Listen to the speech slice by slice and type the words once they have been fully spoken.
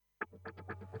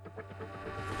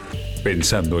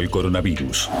Pensando el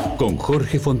coronavirus, con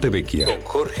Jorge Fontevecchia.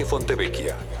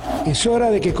 Es hora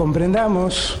de que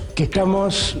comprendamos que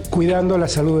estamos cuidando la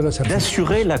salud de los argentinos.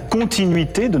 D'assurer la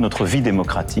continuité de notre vie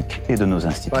démocratique et de nos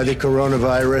institutions. By the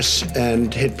coronavirus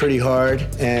and hit pretty hard,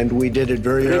 and we did it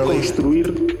very early.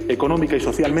 Reconstruir económica y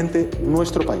socialmente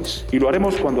nuestro país. Y lo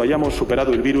haremos cuando hayamos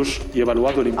superado el virus y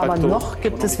evaluado el impacto. Aber noch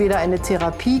gibt es weder eine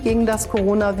Therapie gegen das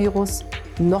Coronavirus,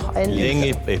 noch ein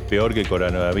Dengue es peor que el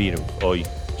coronavirus hoy.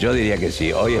 Yo diría que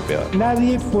sí, hoy es peor.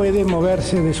 Nadie puede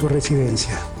moverse de su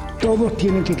residencia. Todos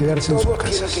tienen que quedarse en sus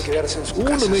casas.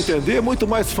 Uno no entender, muito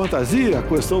mais fantasia a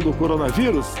questão do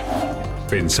coronavírus.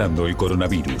 Pensando el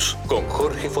coronavirus, con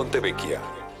Jorge Fontevecchia.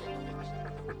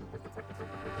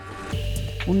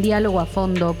 Un diálogo a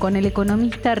fondo con el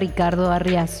economista Ricardo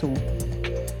Arriazu.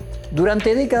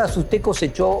 Durante décadas usted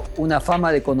cosechó una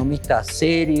fama de economista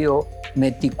serio,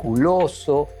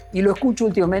 meticuloso, y lo escucho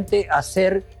últimamente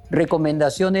hacer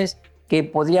recomendaciones que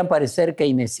podrían parecer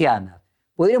keynesianas.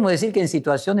 Podríamos decir que en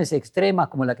situaciones extremas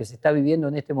como la que se está viviendo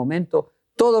en este momento,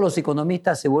 todos los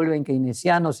economistas se vuelven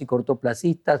keynesianos y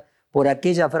cortoplacistas por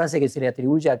aquella frase que se le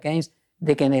atribuye a Keynes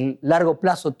de que en el largo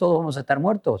plazo todos vamos a estar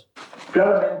muertos.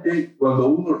 Claramente, cuando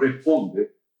uno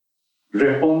responde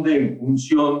en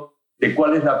función de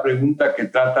cuál es la pregunta que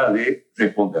trata de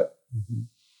responder.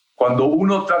 Cuando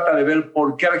uno trata de ver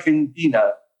por qué Argentina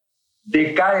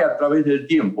decae a través del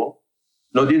tiempo,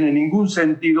 no tiene ningún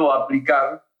sentido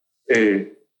aplicar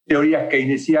teorías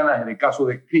keynesianas en el caso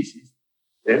de crisis,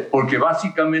 porque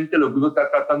básicamente lo que uno está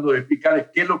tratando de explicar es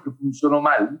qué es lo que funcionó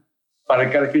mal para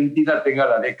que Argentina tenga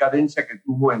la decadencia que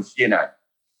tuvo en 100 años.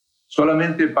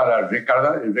 Solamente para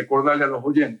recordarle a los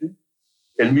oyentes,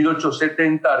 en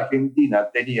 1870 Argentina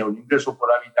tenía un ingreso por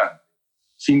habitante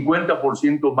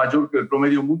 50% mayor que el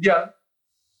promedio mundial.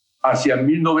 Hacia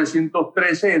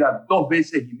 1913 era 2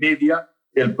 veces y media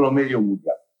el promedio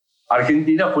mundial.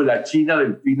 Argentina fue la China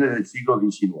del fines del siglo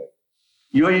XIX.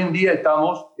 Y hoy en día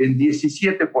estamos en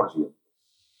 17%.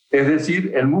 Es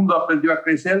decir, el mundo aprendió a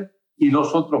crecer y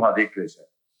nosotros a decrecer.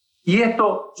 Y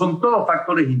esto son todos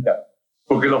factores internos,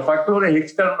 porque los factores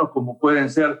externos, como pueden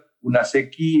ser una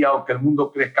sequía o que el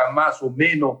mundo crezca más o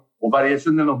menos, o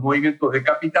variación de los movimientos de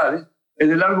capitales, en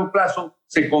el largo plazo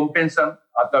se compensan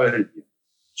a través del tiempo.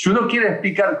 Si uno quiere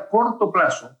explicar corto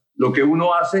plazo, lo que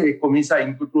uno hace es comienza a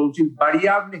introducir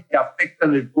variables que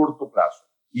afectan el corto plazo.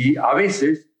 Y a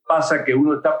veces pasa que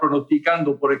uno está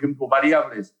pronosticando, por ejemplo,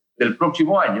 variables del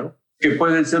próximo año, que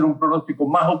pueden ser un pronóstico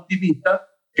más optimista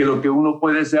que lo que uno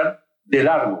puede ser de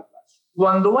largo plazo.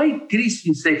 Cuando hay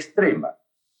crisis extrema,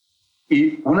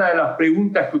 y una de las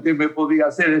preguntas que usted me podría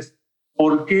hacer es,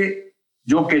 ¿por qué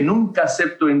yo que nunca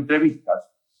acepto entrevistas,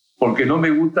 porque no me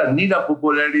gusta ni la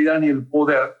popularidad ni el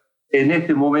poder, en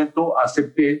este momento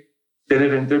acepté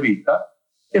tener entrevista?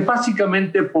 Es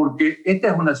básicamente porque esta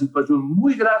es una situación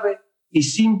muy grave y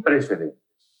sin precedentes.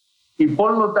 Y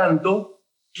por lo tanto,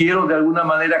 quiero de alguna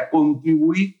manera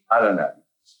contribuir al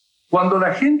análisis. Cuando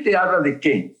la gente habla de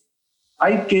Keynes,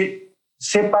 hay que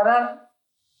separar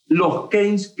los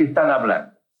Keynes que están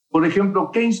hablando. Por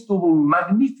ejemplo, Keynes tuvo un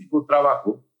magnífico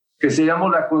trabajo que se llamó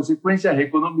Las consecuencias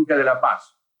económicas de la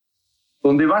paz,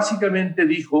 donde básicamente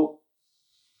dijo: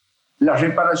 las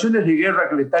reparaciones de guerra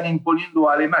que le están imponiendo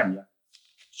a Alemania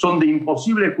son de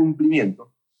imposible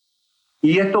cumplimiento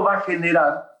y esto va a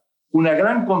generar una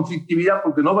gran conflictividad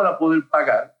porque no van a poder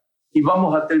pagar y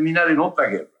vamos a terminar en otra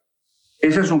guerra.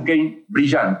 Ese es un Keynes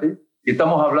brillante y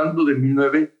estamos hablando de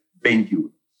 1921.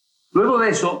 Luego de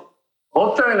eso,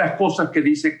 otra de las cosas que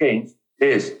dice Keynes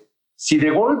es: si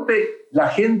de golpe la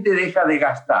gente deja de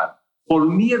gastar por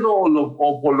miedo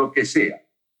o por lo que sea,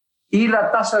 y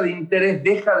la tasa de interés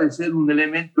deja de ser un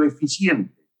elemento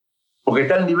eficiente, porque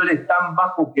está en niveles tan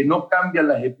bajos que no cambian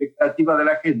las expectativas de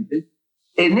la gente,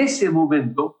 en ese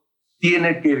momento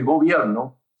tiene que el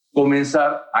gobierno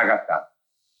comenzar a gastar.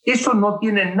 Eso no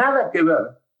tiene nada que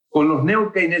ver con los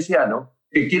neo-keynesianos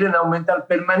que quieren aumentar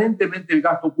permanentemente el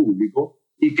gasto público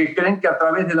y que creen que a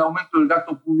través del aumento del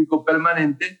gasto público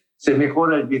permanente se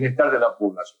mejora el bienestar de la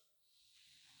población.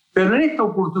 Pero en esta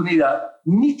oportunidad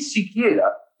ni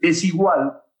siquiera es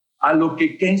igual a lo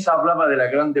que Keynes hablaba de la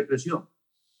Gran Depresión.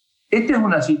 Esta es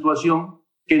una situación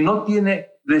que no tiene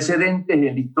precedentes en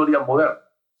la historia moderna.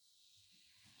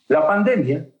 La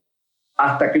pandemia,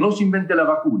 hasta que no se invente la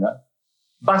vacuna,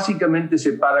 básicamente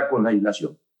se para con la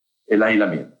aislación, el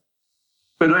aislamiento.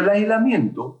 Pero el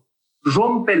aislamiento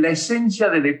rompe la esencia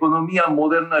de la economía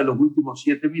moderna de los últimos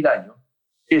 7.000 años,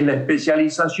 que es la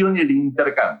especialización y el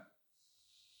intercambio.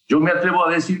 Yo me atrevo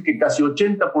a decir que casi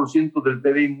 80% del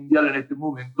PBI mundial en este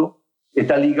momento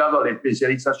está ligado a la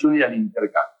especialización y al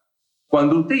intercambio.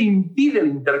 Cuando usted impide el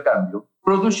intercambio,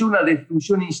 produce una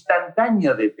destrucción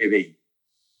instantánea del PBI,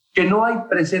 que no hay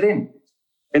precedentes.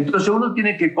 Entonces uno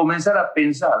tiene que comenzar a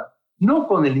pensar, no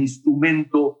con el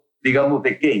instrumento, digamos,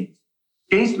 de Keynes.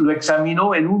 Keynes lo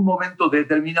examinó en un momento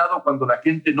determinado cuando la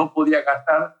gente no podía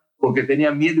gastar porque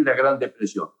tenía miedo y la Gran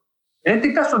Depresión. En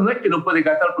este caso no es que no puede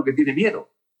gastar porque tiene miedo.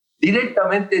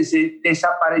 Directamente se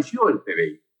desapareció el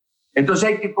PBI. Entonces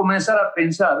hay que comenzar a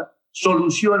pensar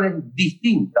soluciones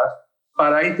distintas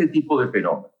para este tipo de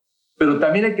fenómenos. Pero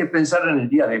también hay que pensar en el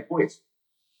día después.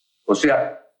 O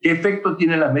sea, qué efecto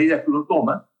tienen las medidas que uno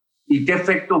toma y qué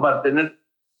efecto va a tener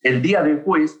el día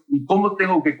después y cómo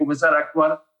tengo que comenzar a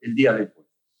actuar el día después.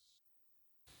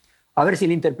 A ver si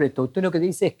le interpreto. Usted lo que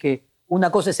dice es que una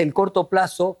cosa es el corto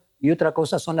plazo y otra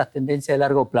cosa son las tendencias de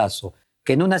largo plazo.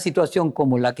 Que en una situación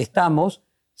como la que estamos,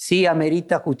 sí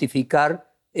amerita justificar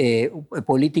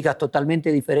políticas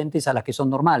totalmente diferentes a las que son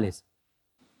normales.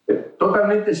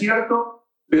 Totalmente cierto,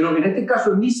 pero en este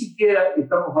caso ni siquiera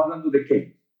estamos hablando de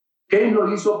Keynes. Keynes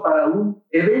lo hizo para un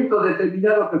evento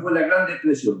determinado que fue la Gran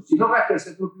Depresión. Si no gasta el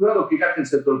sector privado, que gaste el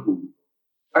sector público.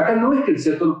 Acá no es que el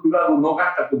sector privado no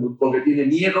gasta porque tiene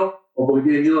miedo o porque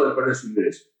tiene miedo de perder su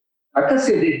ingreso. Acá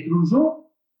se destruyó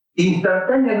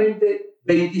instantáneamente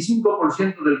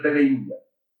 25% del PBI mundial.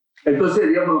 Entonces,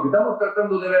 digamos, lo que estamos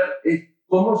tratando de ver es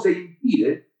cómo se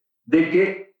impide de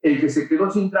que el que se quedó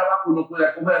sin trabajo no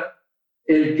pueda comer,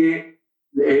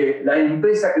 la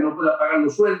empresa que no pueda pagar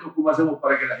los sueldos, cómo hacemos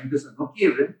para que las empresas no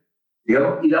quiebren,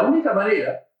 digamos, y la única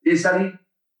manera es salir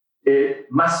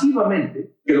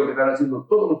masivamente, que es lo que están haciendo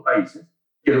todos los países,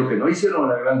 que es lo que no hicieron en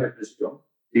la Gran Depresión,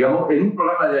 digamos, en un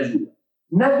programa de ayuda.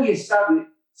 Nadie sabe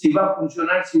si va a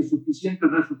funcionar, si es suficiente o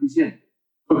no es suficiente,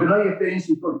 porque no hay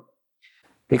experiencia histórica.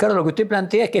 Ricardo, lo que usted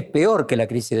plantea es que es peor que la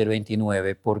crisis del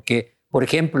 29, porque, por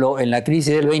ejemplo, en la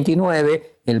crisis del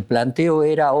 29 el planteo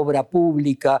era obra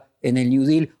pública en el New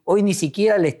Deal. Hoy ni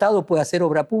siquiera el Estado puede hacer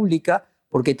obra pública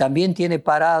porque también tiene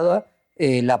parada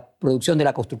la producción de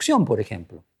la construcción, por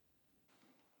ejemplo.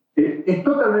 Es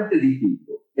totalmente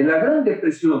distinto. En la Gran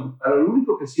Depresión, a lo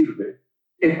único que sirve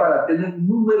es para tener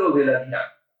números de la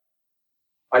dinámica.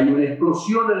 Hay una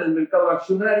explosión en el mercado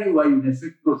accionario, hay un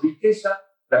efecto riqueza,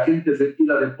 la gente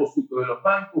retira depósitos de los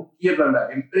bancos, quiebran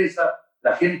las empresas,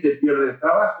 la gente pierde el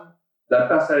trabajo, la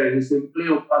tasa de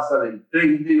desempleo pasa del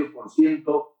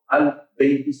 3,5% al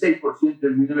 26%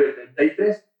 en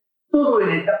 1973, todo en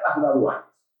etapas graduales.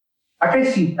 Acá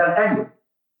es instantáneo.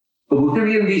 Como usted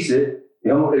bien dice,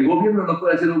 digamos, el gobierno no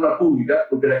puede hacer obra pública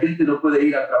porque la gente no puede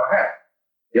ir a trabajar.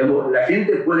 Digamos, la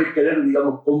gente puede querer,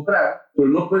 digamos, comprar, pero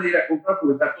no puede ir a comprar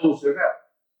porque está todo cerrado.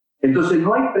 Entonces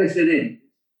no hay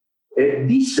precedentes.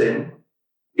 Dicen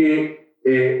que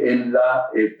en la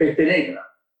peste negra,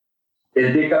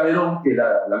 el Decamerón, que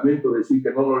lamento decir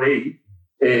que no lo leí,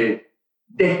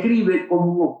 describe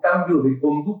cómo hubo cambios de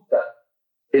conducta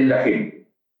en la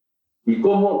gente y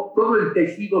cómo todo el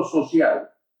tejido social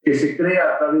que se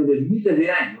crea a través de miles de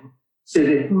años se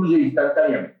destruye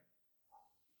instantáneamente.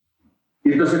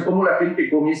 Y entonces cómo la gente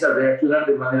comienza a reaccionar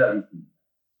de manera distinta.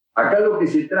 Acá lo que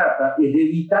se trata es de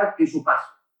evitar que eso pase.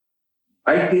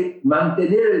 Hay que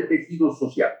mantener el tejido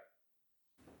social.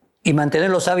 Y mantener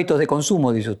los hábitos de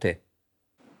consumo, dice usted.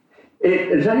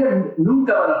 En realidad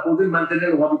nunca van a poder mantener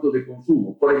los hábitos de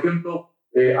consumo. Por ejemplo,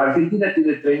 Argentina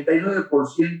tiene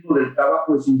 39% del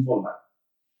trabajo es informal.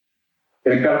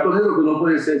 El cartonero que no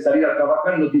puede salir a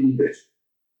trabajar no tiene ingreso.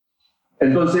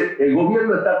 Entonces, el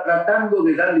gobierno está tratando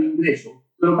de darle ingreso,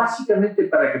 pero básicamente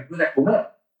para que pueda comer.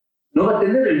 No va a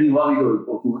tener el mismo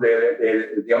hábito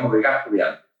digamos, de gasto de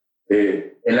antes.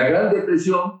 En la Gran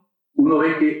Depresión, uno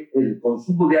ve que el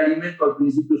consumo de alimentos al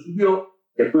principio subió,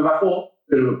 después bajó,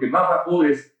 pero lo que más bajó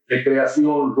es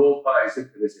recreación, ropa,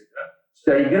 etcétera, etcétera. O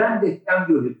sea, hay grandes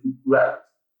cambios estructurales.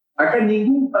 Acá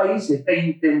ningún país está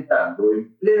intentando,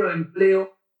 en pleno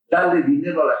empleo, darle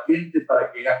dinero a la gente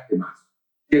para que gaste más.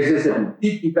 Esa es una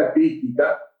típica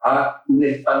crítica a una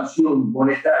expansión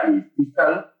monetaria y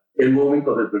fiscal en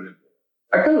momentos del pleno empleo.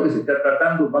 Acá lo que se está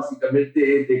tratando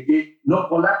básicamente es de que no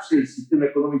colapse el sistema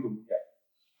económico mundial.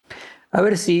 A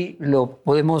ver si lo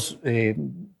podemos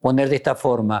poner de esta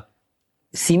forma.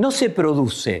 Si no se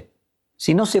produce,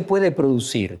 si no se puede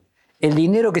producir, el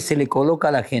dinero que se le coloca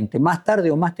a la gente, más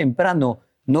tarde o más temprano,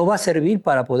 no va a servir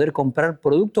para poder comprar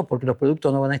productos porque los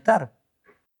productos no van a estar.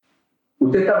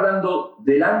 Usted está hablando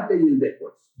del antes y el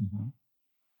después.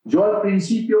 Yo al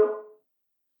principio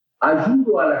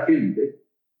ayudo a la gente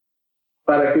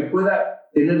para que pueda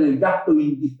tener el gasto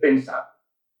indispensable,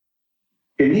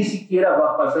 que ni siquiera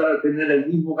va a pasar a tener el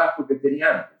mismo gasto que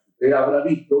tenía antes. Usted habrá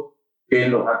visto que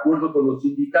en los acuerdos con los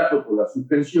sindicatos por las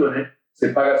suspensiones se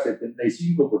paga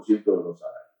 75% de los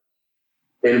salarios.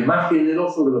 el más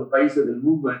generoso de los países del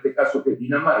mundo, en este caso que es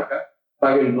Dinamarca,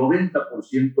 paga el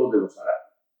 90% de los salarios.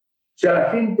 O sea, la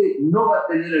gente no va a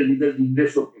tener el nivel de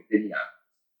ingreso que tenía antes.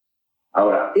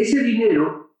 Ahora, ese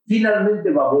dinero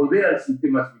finalmente va a volver al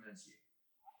sistema financiero.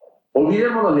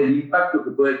 Olvidémonos del impacto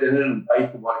que puede tener en un país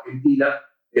como Argentina,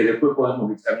 que después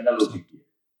podemos examinar lo que quiera.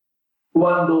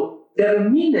 Cuando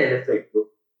termine el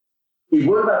efecto y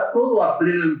vuelva todo a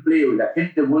pleno empleo y la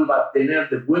gente vuelva a tener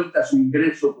de vuelta su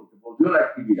ingreso porque volvió a la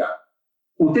actividad,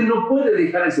 usted no puede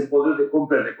dejar ese poder de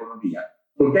compra en la economía,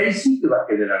 porque ahí sí te va a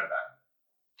generar daño.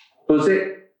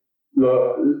 Entonces,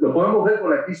 lo podemos ver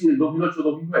con la crisis del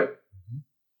 2008-2009.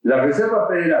 La Reserva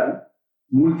Federal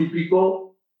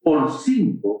multiplicó por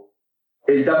 5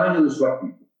 el tamaño de su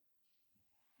activo.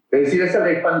 Es decir, esa es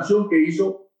la expansión que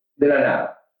hizo de la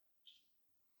nada.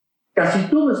 Casi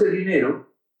todo ese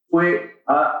dinero fue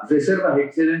a reservas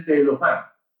excedentes de los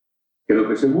bancos, que lo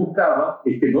que se buscaba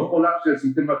es que no colapse el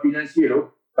sistema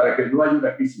financiero para que no haya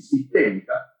una crisis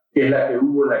sistémica, que es la que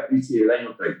hubo en la crisis del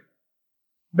año 30.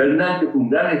 Bernanke fue un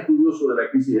gran estudioso de la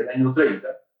crisis del año 30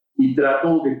 y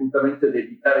trató justamente de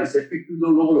evitar ese efecto y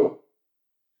lo logró.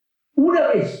 Una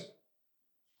vez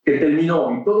que terminó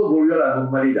y todo volvió a la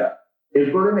normalidad,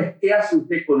 el problema es qué hace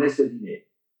usted con ese dinero.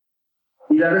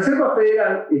 Y la Reserva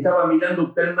Federal estaba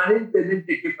mirando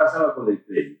permanentemente qué pasaba con el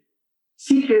crédito.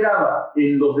 Si quedaba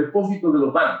en los depósitos de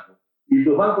los bancos y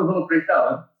los bancos no lo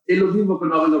prestaban, es lo mismo que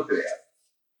no haberlo creado.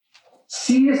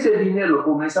 Si ese dinero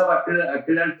comenzaba a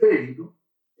crear crédito,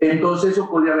 entonces eso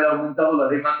podría haber aumentado la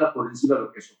demanda por encima de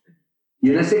lo que sostenía.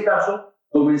 Y en ese caso,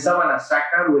 comenzaban a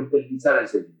sacar o esterilizar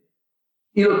ese dinero.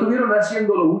 Y lo estuvieron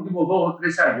haciendo los últimos 2 o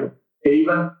 3 años, que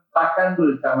iban bajando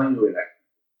el tamaño del activo.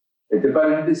 Entre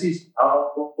paréntesis,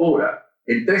 ahora,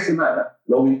 en 3 semanas,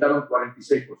 lo aumentaron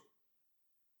 46%.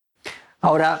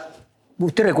 Ahora,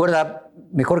 usted recuerda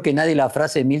mejor que nadie la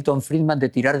frase de Milton Friedman de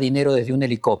tirar dinero desde un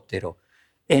helicóptero.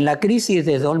 En la crisis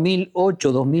de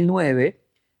 2008-2009,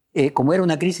 como era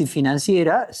una crisis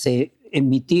financiera, se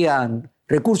emitían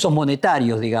recursos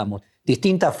monetarios, digamos,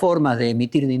 distintas formas de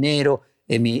emitir dinero,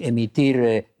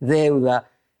 emitir deuda,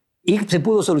 y se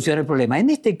pudo solucionar el problema.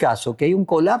 En este caso, que hay un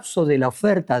colapso de la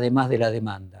oferta además de la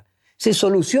demanda, ¿se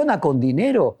soluciona con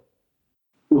dinero?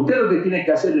 Usted lo que tiene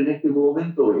que hacer en este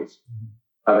momento es,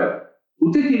 a ver,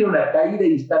 usted tiene una caída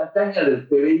instantánea del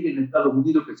PBI en Estados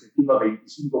Unidos que se estima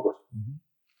 25%.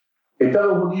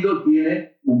 Estados Unidos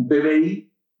tiene un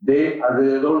PBI de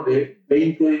alrededor de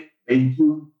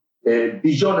 21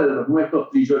 billones de los nuestros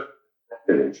trillones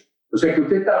de hecho. O sea que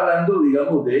usted está hablando,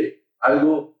 digamos, de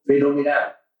algo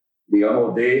fenomenal,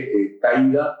 digamos, de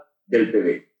caída del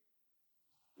PBI.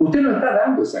 Usted no está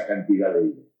dando esa cantidad de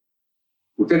dinero.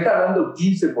 Usted está dando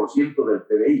 15% del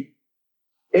PBI.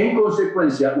 En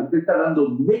consecuencia, usted está dando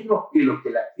menos que lo que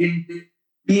la gente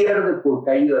pierde por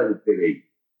caída del PBI.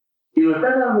 Y lo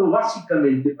está dando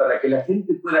básicamente para que la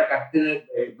gente pueda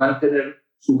mantener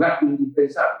su gasto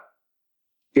indispensable,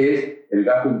 que es el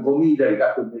gasto en comida, el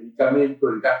gasto en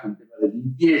medicamentos, el gasto en temas de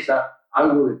limpieza,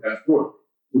 algo de transporte.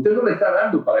 Usted no le está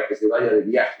dando para que se vaya de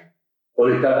viaje, o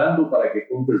le está dando para que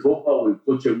compre ropa o el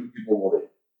coche último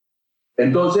modelo.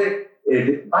 Entonces,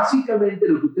 básicamente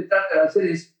lo que usted trata de hacer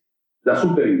es la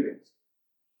supervivencia.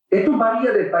 Esto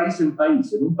varía de país en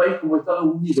país. En un país como Estados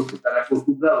Unidos, que están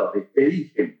acostumbrados a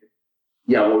despedir gente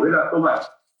y a volver a tomar,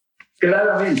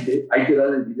 claramente hay que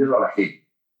darle el dinero a la gente.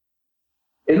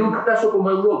 En un caso como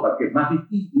Europa, que es más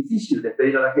difícil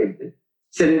despedir a la gente,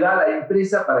 se le da a la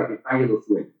empresa para que pague los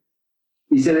sueldos.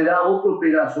 Y se le da otro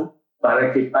pedazo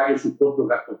para que pague sus propios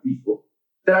gastos fijos,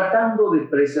 tratando de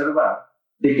preservar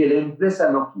de que la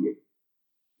empresa no quiere.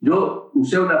 Yo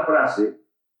usé una frase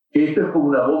que esto es como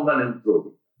una bomba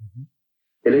neutrónica.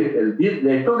 El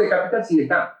lector de capital sigue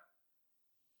estando.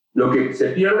 Lo que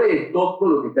se pierde es todo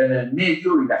lo que está en el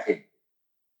medio y la gente.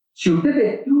 Si usted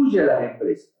destruye a las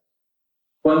empresas,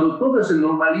 cuando todo se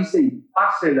normalice y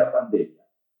pase la pandemia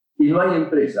y no hay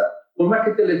empresa, por más que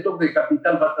este lector de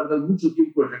capital va a tardar mucho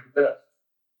tiempo en recuperarse.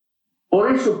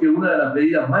 Por eso que una de las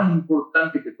medidas más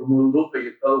importantes que tomó Europa y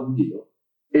Estados Unidos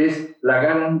es la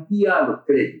garantía a los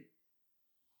créditos.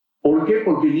 ¿Por qué?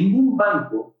 Porque ningún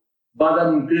banco va a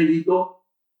dar un crédito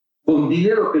con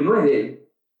dinero que no es de él,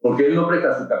 porque él no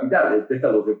presta su capital, él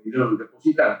presta los dineros de los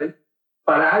depositantes,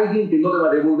 para alguien que no le va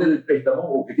a devolver el préstamo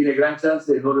o que tiene gran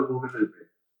chance de no devolverle el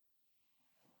préstamo.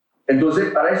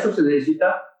 Entonces, para eso se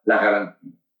necesita la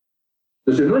garantía.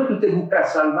 Entonces, no es que usted busca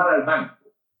salvar al banco,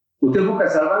 usted busca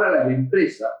salvar a las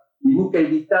empresas y busca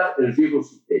evitar el riesgo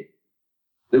sistémico.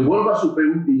 Devuelvo a su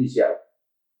pregunta inicial.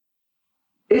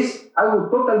 Es algo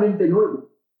totalmente nuevo.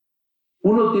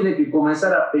 Uno tiene que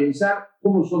comenzar a pensar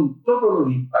cómo son todos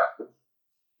los impactos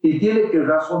y tiene que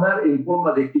razonar en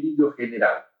forma de equilibrio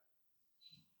general.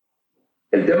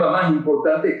 El tema más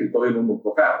importante es que todavía no hemos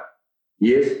tocado,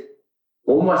 y es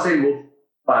cómo hacemos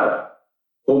para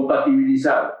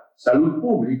compatibilizar salud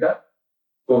pública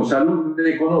con salud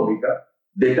económica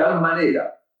de tal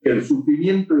manera que el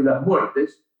sufrimiento y las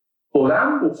muertes por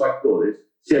ambos factores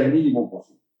sea el mínimo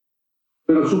posible.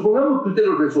 Pero supongamos que usted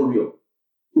lo resolvió.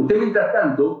 Usted, mientras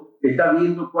tanto, está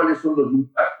viendo cuáles son los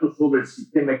impactos sobre el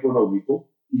sistema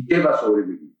económico y qué va a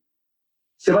sobrevivir.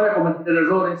 Se van a cometer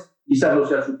errores, quizás no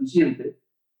sea suficiente,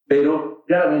 pero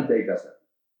claramente hay que hacerlo.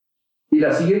 Y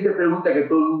la siguiente pregunta que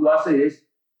todo el mundo hace es,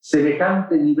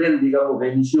 semejante nivel, digamos,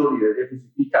 de emisión y de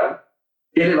déficit fiscal,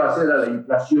 ¿qué le va a hacer a la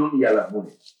inflación y a las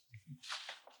monedas?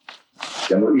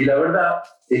 Y la verdad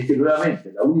es que,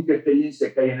 nuevamente, la única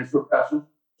experiencia que hay en esos casos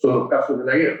son los casos de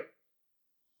la guerra.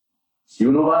 Si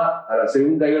uno va a la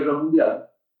Segunda Guerra Mundial,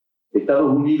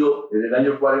 Estados Unidos en el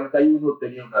año 41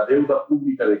 tenía una deuda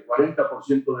pública de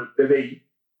 40% del PBI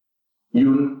y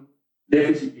un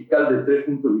déficit fiscal de 3,5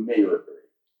 puntos del PBI.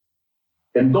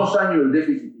 En 2 años el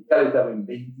déficit fiscal estaba en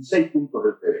 26 puntos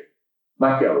del PBI,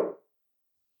 más que ahora.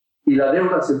 Y la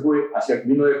deuda se fue hacia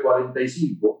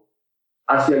 1945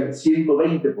 hacia el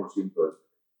 120% del PBI.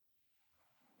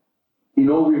 Y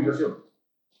no hubo inflación.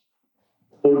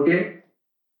 ¿Por qué?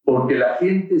 Porque la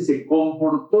gente se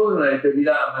comportó de una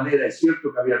determinada manera. Es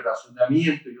cierto que había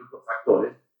razonamiento y otros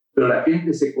factores, pero la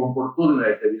gente se comportó de una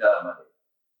determinada manera.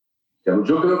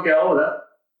 Yo creo que ahora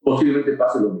posiblemente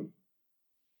pase lo mismo.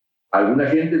 Alguna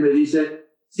gente me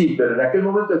dice, sí, pero en aquel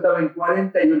momento estaba en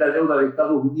 40 y la deuda de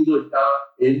Estados Unidos estaba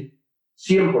en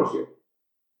 100%.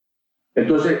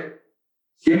 Entonces,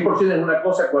 100% es una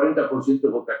cosa, 40% es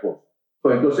otra cosa.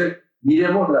 Pues entonces,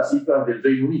 miremos las cifras del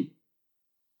Reino Unido,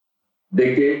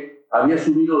 de que había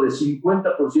subido de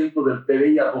 50% del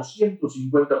PBI a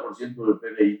 250% del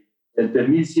PBI entre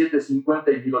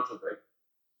 1750 y 1830.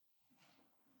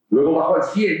 Luego bajó al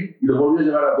 100 y lo volvió a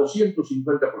llevar a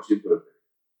 250% del PBI.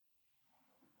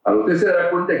 A usted se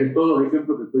dará cuenta que todos los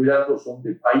ejemplos que estoy dando son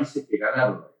de países que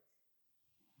ganaron la guerra.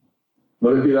 No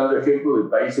le estoy dando ejemplos de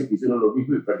países que hicieron lo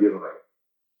mismo y perdieron la guerra.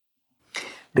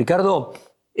 Ricardo,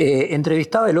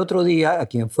 entrevistaba el otro día a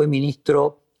quien fue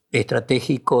ministro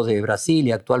estratégico de Brasil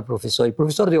y actual profesor, el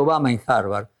profesor de Obama en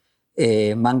Harvard,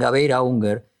 Mangabeira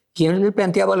Unger, quien le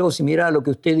planteaba algo similar a lo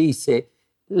que usted dice.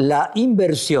 La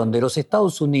inversión de los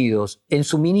Estados Unidos en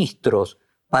suministros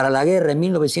para la guerra en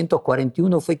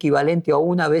 1941 fue equivalente a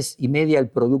 1,5 veces el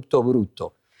Producto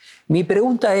Bruto. Mi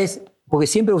pregunta es, porque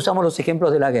siempre usamos los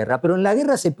ejemplos de la guerra, pero en la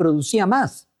guerra se producía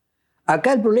más.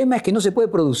 Acá el problema es que no se puede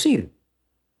producir.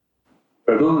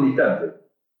 Perdón un instante.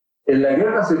 En la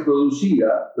guerra se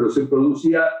producía, pero se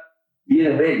producía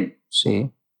bienes bélicos.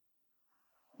 Sí.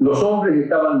 Los hombres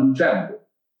estaban luchando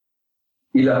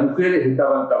y las mujeres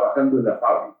estaban trabajando en la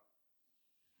fábrica.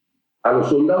 A los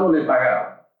soldados le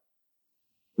pagaban.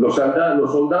 Los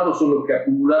soldados son los que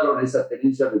acumularon esas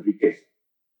tenencias de riqueza.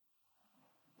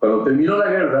 Cuando terminó la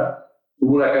guerra,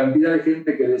 hubo una cantidad de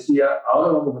gente que decía,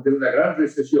 ahora vamos a tener una gran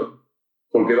recesión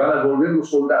porque van a volver los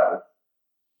soldados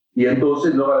y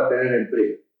entonces no van a tener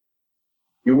empleo.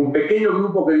 Y hubo un pequeño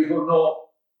grupo que dijo,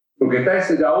 no, porque está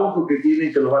ese ahorro que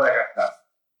tienen que lo van a gastar.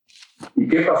 ¿Y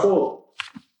qué pasó?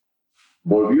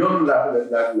 Volvieron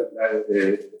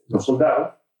los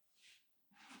soldados,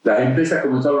 las empresas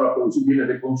comenzaron a producir bienes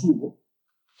de consumo,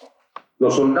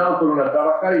 los soldados fueron a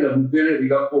trabajar y las mujeres,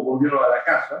 digamos, volvieron a la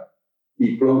casa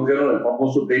y produjeron el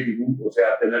famoso baby boom, o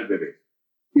sea, tener bebés.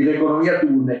 Y la economía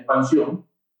tuvo una expansión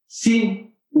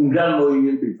sin un gran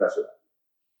movimiento inflacionario.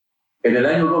 En el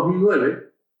año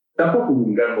 2009 tampoco hubo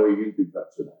un gran movimiento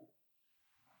inflacionario.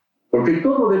 Porque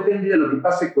todo depende de lo que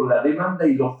pase con la demanda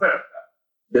y la oferta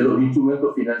de los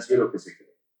instrumentos financieros que se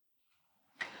creen.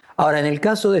 Ahora, en el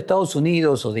caso de Estados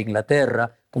Unidos o de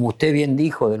Inglaterra, como usted bien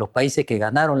dijo, de los países que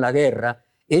ganaron la guerra,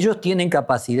 ellos tienen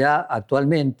capacidad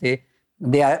actualmente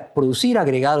de producir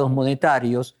agregados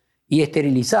monetarios y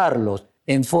esterilizarlos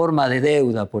en forma de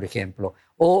deuda, por ejemplo,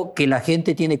 o que la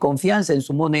gente tiene confianza en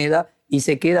su moneda y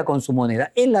se queda con su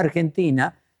moneda. En la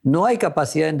Argentina no hay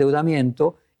capacidad de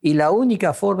endeudamiento y la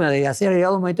única forma de hacer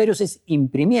agregados monetarios es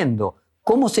imprimiendo.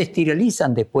 ¿Cómo se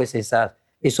esterilizan después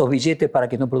esos billetes para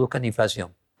que no produzcan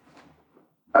inflación?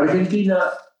 Argentina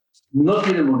no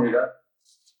tiene moneda,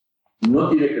 no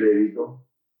tiene crédito,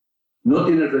 no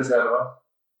tiene reserva,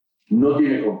 no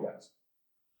tiene confianza.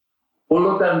 Por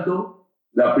lo tanto,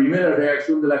 la primera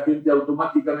reacción de la gente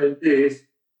automáticamente es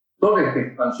toda esta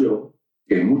expansión,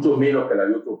 que es mucho menos que la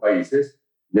de otros países,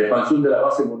 la expansión de la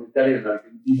base monetaria en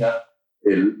Argentina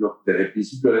desde el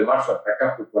principio de marzo hasta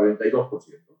acá fue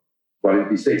 42%,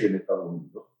 46% en Estados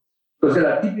Unidos. Entonces,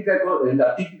 la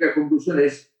típica conclusión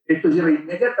es, esto lleva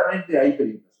inmediatamente a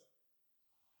hiperinflación.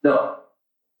 No,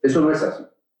 eso no es así. En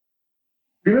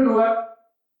primer lugar,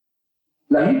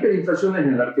 las hiperinflaciones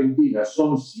en la Argentina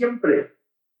son siempre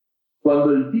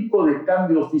cuando el tipo de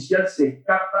cambio oficial se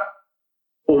escapa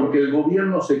porque el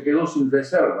gobierno se quedó sin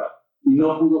reserva y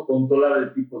no pudo controlar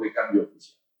el tipo de cambio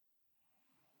oficial.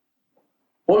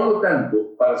 Por lo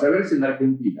tanto, para saber si en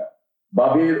Argentina va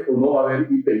a haber o no va a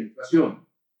haber hiperinflación,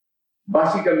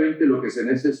 básicamente lo que se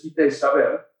necesita es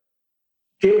saber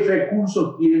qué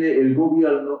recursos tiene el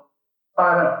gobierno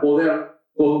para poder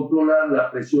controlar la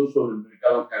presión sobre el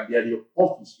mercado cambiario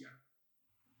oficial.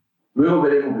 Luego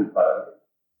veremos el paralelo.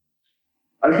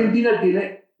 Argentina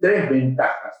tiene 3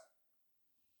 ventajas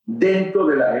dentro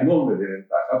de las enormes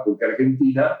desventajas, porque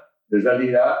Argentina en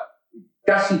realidad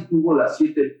casi tuvo las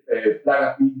 7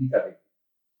 plagas bíblicas de Cristo.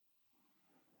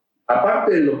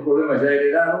 Aparte de los problemas ya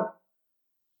heredados,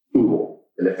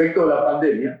 tuvo el efecto de la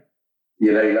pandemia y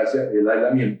el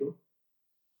aislamiento,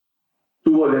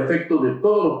 tuvo el efecto de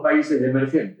todos los países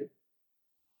emergentes,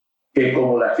 que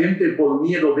como la gente por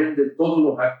miedo vende todos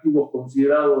los activos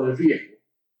considerados de riesgo,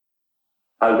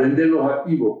 al vender los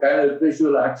activos cae el precio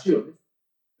de las acciones,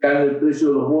 cae el precio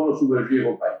de los bonos, sube el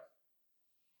riesgo país.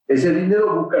 Ese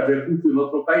dinero busca refugio en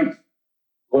otro país,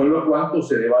 con lo cuanto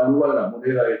se devalúa la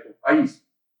moneda de estos países.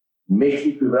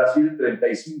 México y Brasil,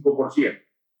 35%.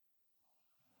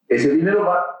 Ese dinero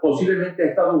va posiblemente a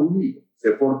Estados Unidos,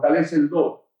 se fortalece el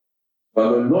dólar.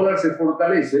 Cuando el dólar se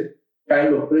fortalece,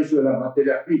 caen los precios de las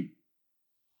materias primas.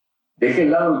 Deje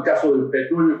de lado el caso del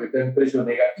petróleo, que está en precio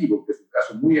negativo, que es un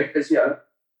caso muy especial.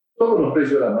 Todos los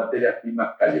precios de las materias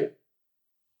primas cayeron.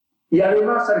 Y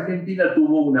además Argentina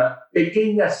tuvo una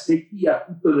pequeña sequía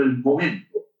justo en el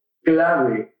momento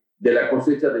clave de la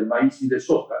cosecha de maíz y de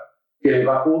soja, que le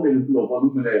bajó los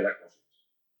volúmenes de la cosecha.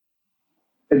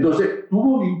 Entonces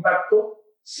tuvo un impacto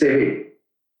severo,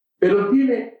 pero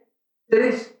tiene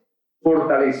 3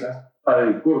 fortalezas para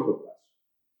el corto plazo.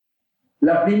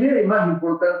 La primera y más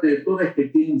importante de todas es que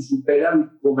tiene un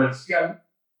superávit comercial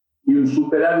y un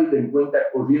superávit en cuenta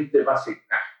corriente base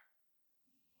caja.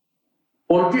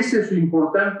 ¿Por qué es eso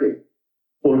importante?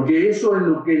 Porque eso es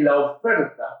lo que la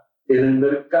oferta en el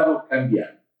mercado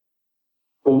cambiario.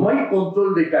 Como hay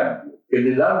control de cambio, que en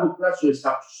el largo plazo es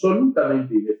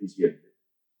absolutamente ineficiente.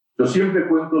 Yo siempre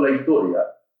cuento la historia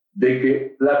de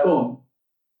que Platón,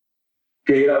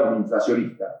 que era un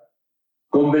inflacionista,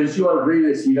 convenció al rey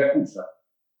de Siracusa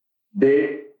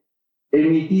de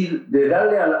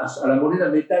darle a la moneda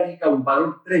metálica un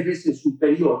valor 3 veces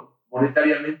superior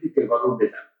monetariamente que el valor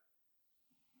metálico.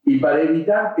 Y para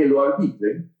evitar que lo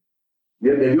arbitren,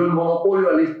 le dio el monopolio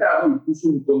al Estado y puso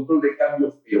un control de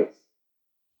cambio feroz.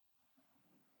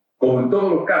 Como en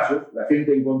todos los casos, la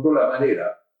gente encontró la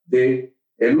manera de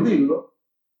eludirlo.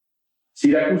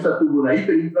 Siracusa tuvo una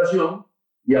hiperinflación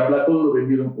y a Platón lo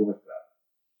vendieron como esclavo.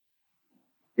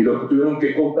 Y lo tuvieron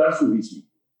que comprar sus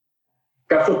discípulos.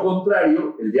 Caso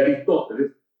contrario, el de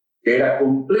Aristóteles, que era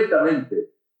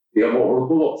completamente, digamos,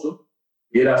 ortodoxo,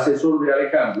 y era asesor de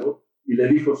Alejandro, y le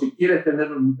dijo, si quieres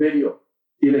tener un imperio,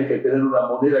 tienes que tener una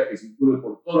moneda que circule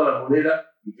por toda la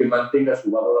moneda y que mantenga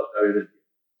su valor a través del tiempo.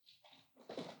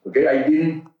 ¿Okay? Ahí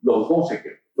tienen los 2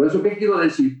 ejemplos. Por eso, ¿qué quiero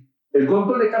decir? El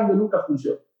control de cambio nunca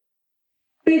funciona.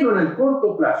 Pero en el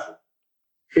corto plazo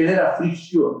genera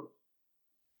fricciones.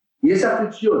 Y esas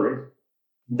fricciones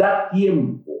da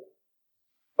tiempo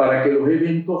para que los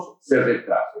eventos se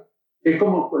retrasen. Es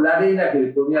como la arena que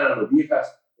le ponían a las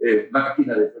viejas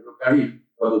máquinas de ferrocarril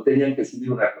cuando tenían que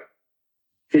subir una cuesta.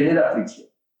 Genera fricción.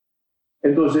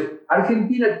 Entonces,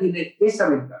 Argentina tiene esa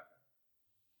ventaja.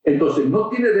 Entonces, no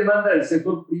tiene demanda del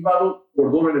sector privado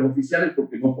por dólares oficiales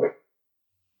porque no puede.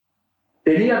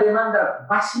 Tenía demanda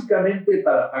básicamente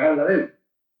para pagar la deuda.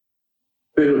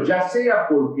 Pero ya sea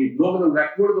porque logra un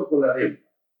acuerdo con la deuda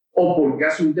o porque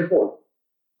hace un default,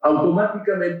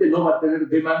 automáticamente no va a tener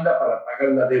demanda para pagar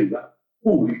la deuda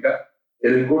pública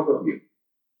en el corto tiempo.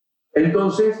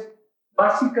 Entonces,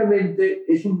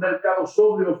 básicamente es un mercado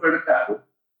sobreofertado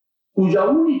cuya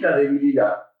única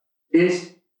debilidad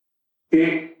es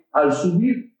que al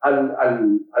subir,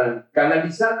 al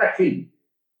canalizar la gente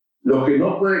lo que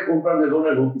no puede comprar de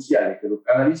dólares oficiales, que lo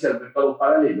canaliza al mercado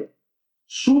paralelo,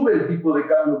 sube el tipo de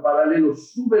cambio paralelo,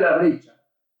 sube la brecha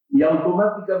y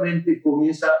automáticamente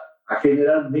comienza a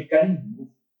generar mecanismos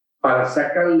para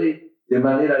sacarle de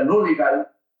manera no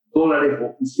legal dólares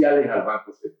oficiales al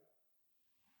Banco Central.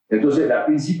 Entonces, la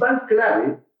principal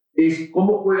clave es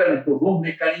cómo juegan estos 2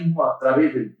 mecanismos a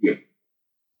través del tiempo,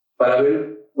 para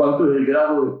ver cuánto es el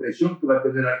grado de presión que va a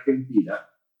tener Argentina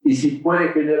y si puede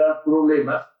generar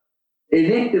problemas en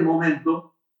este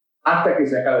momento hasta que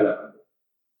se acabe la pandemia.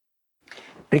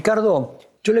 Ricardo,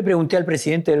 yo le pregunté al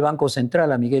presidente del Banco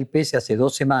Central, a Miguel Pese, hace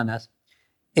 2 semanas,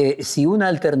 si una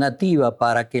alternativa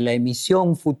para que la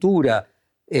emisión futura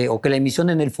o que la emisión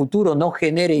en el futuro no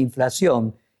genere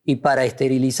inflación y para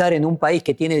esterilizar en un país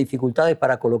que tiene dificultades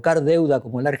para colocar deuda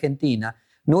como la Argentina,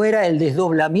 no era el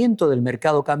desdoblamiento del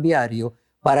mercado cambiario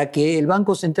para que el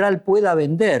Banco Central pueda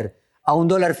vender a un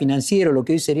dólar financiero, lo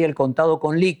que hoy sería el contado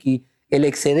con liqui, el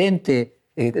excedente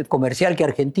comercial que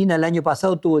Argentina el año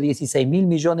pasado tuvo 16.000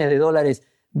 millones de dólares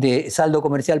de saldo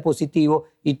comercial positivo,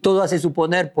 y todo hace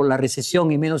suponer, por la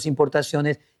recesión y menos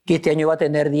importaciones, que este año va a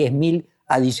tener 10.000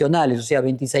 adicionales, o sea,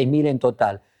 26.000 en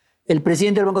total. El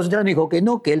presidente del Banco Central me dijo que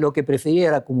no, que él lo que prefería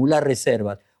era acumular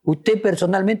reservas. ¿Usted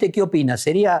personalmente qué opina?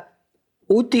 ¿Sería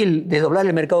útil desdoblar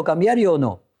el mercado cambiario o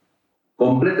no?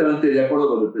 Completamente de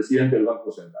acuerdo con el presidente del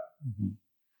Banco Central.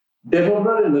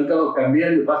 Desdoblar el mercado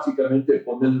cambiario es básicamente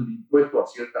poner un impuesto a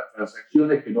ciertas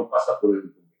transacciones que no pasa por el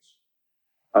Congreso.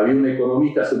 Había un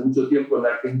economista hace mucho tiempo en la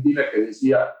Argentina que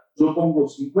decía: yo pongo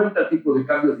 50 tipos de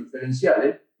cambios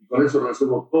diferenciales y con eso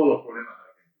resuelvo todos los problemas de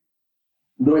la Argentina.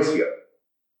 No es cierto.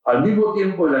 Al mismo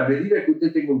tiempo, en la medida que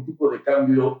usted tenga un tipo de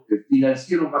cambio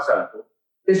financiero más alto,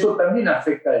 eso también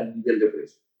afecta el nivel de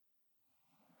precios.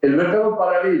 El mercado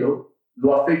paralelo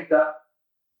lo afecta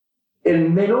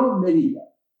en menor medida.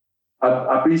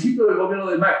 A principio del gobierno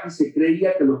de Macri se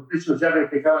creía que los precios ya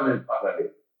reflejaban el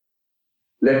paralelo.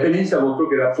 La experiencia mostró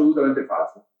que era absolutamente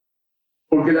falso,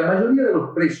 porque la mayoría de los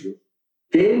precios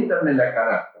que entran en la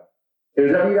canasta en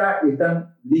realidad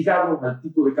están ligados al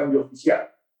tipo de cambio oficial.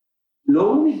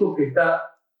 Lo único que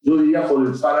está, yo diría, por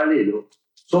el paralelo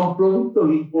son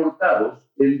productos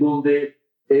importados en donde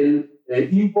el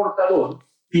importador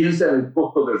piensa en el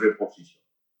costo de reposición.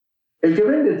 El que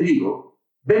vende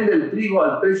el trigo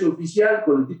al precio oficial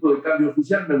con el tipo de cambio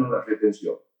oficial menos la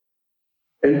retención.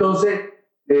 Entonces,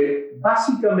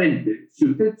 básicamente,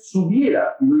 si usted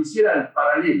subiera y lo hiciera al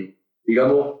paralelo,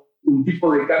 digamos, un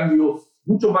tipo de cambio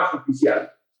mucho más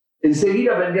oficial,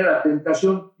 enseguida vendría la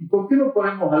tentación: ¿y por qué no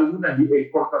ponemos algunas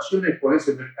exportaciones por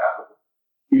ese mercado?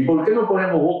 ¿Y por qué no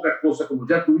ponemos otras cosas como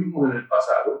ya tuvimos en el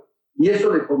pasado? Y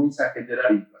eso le comienza a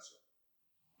generar inflación.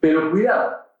 Pero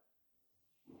cuidado,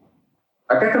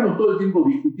 acá estamos todo el tiempo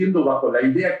discutiendo bajo la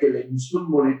idea que la emisión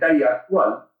monetaria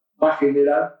actual va a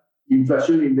generar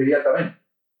inflación inmediatamente.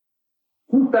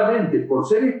 Justamente por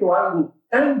ser esto algo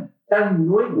tan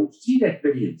nuevo, sin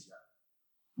experiencia,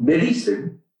 me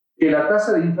dicen que la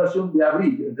tasa de inflación de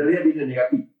abril en realidad viene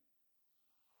negativa.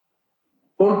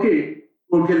 ¿Por qué?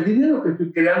 Porque el dinero que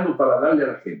estoy creando para darle a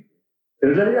la gente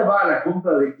en realidad va a la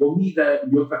compra de comida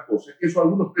y otras cosas, que eso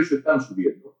algunos precios están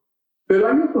subiendo, pero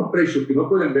hay otros precios que no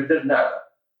pueden vender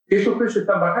nada, que esos precios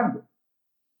están bajando.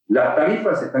 Las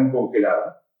tarifas están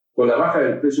congeladas. Con la baja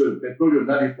del precio del petróleo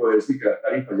nadie puede decir que las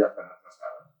tarifas ya están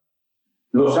atrasadas.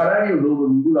 Los salarios, no hubo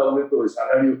ningún aumento de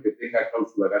salarios que tenga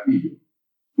cláusula gatillo.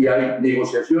 Y hay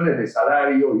negociaciones de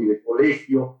salarios y de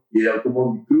colegio y de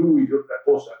automóvil club y de otras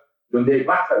cosas donde hay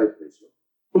baja de precios.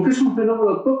 Porque es un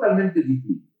fenómeno totalmente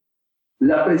distinto.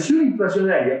 La presión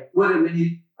inflacionaria puede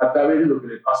venir a través de lo que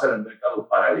le pasa en el mercado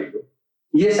paralelo.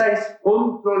 Y esa es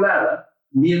controlada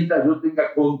mientras yo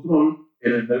tenga control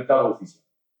en el mercado oficial.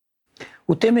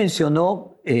 Usted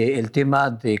mencionó el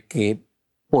tema de que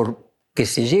por que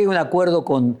se llegue a un acuerdo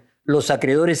con los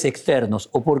acreedores externos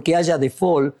o porque haya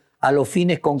default a los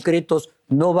fines concretos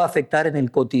no va a afectar en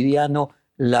el cotidiano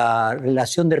la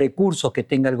relación de recursos que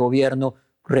tenga el gobierno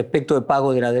respecto de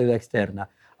pago de la deuda externa.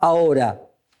 Ahora,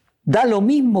 ¿da lo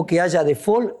mismo que haya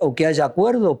default o que haya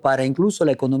acuerdo para incluso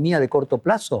la economía de corto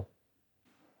plazo?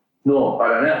 No,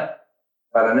 para nada,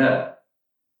 para nada.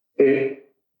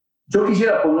 Yo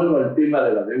quisiera ponerlo al tema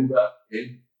de la deuda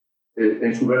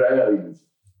en su verdadera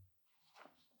dimensión.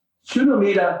 Si uno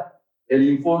mira el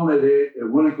informe del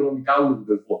World Economic Outlook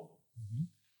del fondo,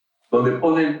 donde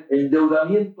ponen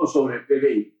endeudamiento sobre el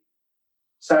PBI,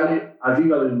 sale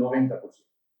arriba del 90%.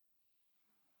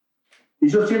 Y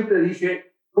yo siempre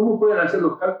dije, ¿cómo pueden hacer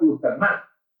los cálculos tan mal?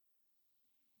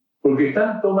 Porque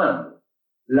están tomando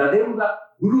la deuda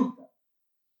bruta,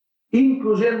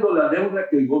 incluyendo la deuda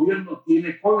que el gobierno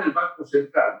tiene con el Banco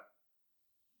Central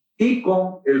y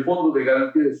con el Fondo de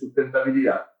Garantía de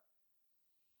Sustentabilidad.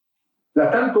 La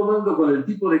están tomando con el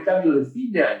tipo de cambio de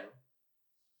fin de año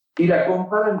y la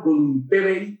comparan con un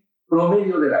PBI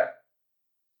promedio del año.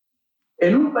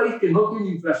 En un país que no tiene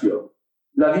inflación,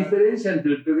 la diferencia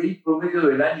entre el PBI promedio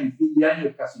del año y fin de año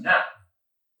es casi nada.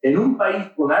 En un país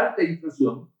con alta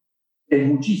inflación es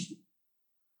muchísimo.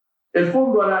 El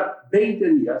fondo hará 20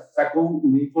 días sacó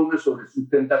un informe sobre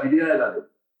sustentabilidad de la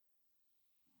deuda.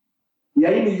 Y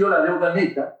ahí midió la deuda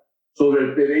neta sobre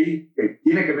el PBI, que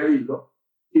tiene que medirlo,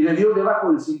 y le dio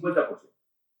debajo del 50%.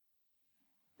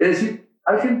 Es decir,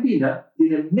 Argentina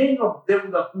tiene menos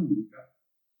deuda pública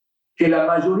que la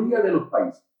mayoría de los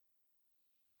países.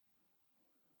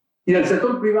 Y el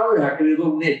sector privado es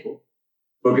acreedor neto,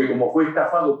 porque como fue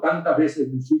estafado tantas veces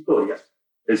en su historia,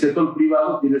 el sector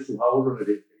privado tiene sus ahorros en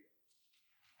el exterior.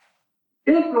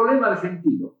 El problema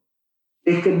argentino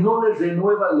es que no le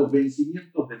renuevan los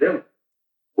vencimientos de deuda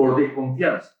por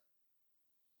desconfianza.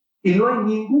 Y no hay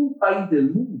ningún país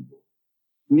del mundo,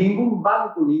 ningún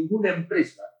banco, ninguna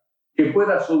empresa que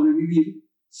pueda sobrevivir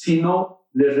si no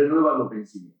le renuevan los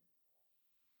vencimientos.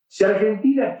 Si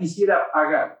Argentina quisiera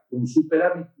pagar con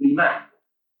superávit primario,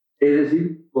 es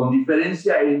decir, con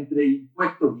diferencia entre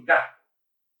impuestos y gastos,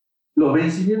 los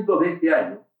vencimientos de este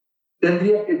año,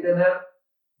 tendría que tener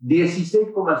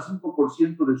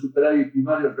 16,5% de superávit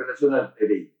primario en relación al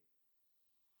PBI.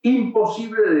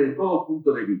 Imposible desde todo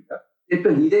punto de vista. Esto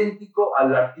es idéntico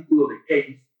al artículo de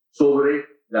Keynes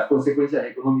sobre las consecuencias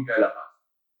económicas de la paz.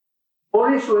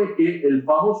 Por eso es que el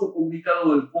famoso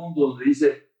comunicado del fondo donde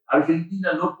dice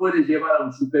Argentina no puede llevar a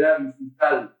un superávit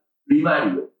fiscal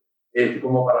primario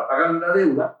como para pagar una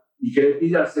deuda y que le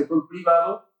pide al sector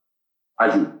privado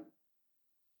ayuda.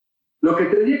 Lo que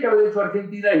tendría que haber hecho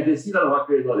Argentina es decir a los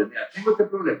acreedores, mira, tengo este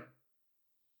problema,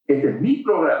 este es mi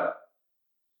programa,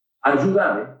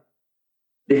 ayúdame,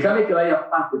 déjame que vaya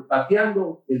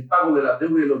pateando el pago de la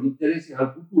deuda y de los intereses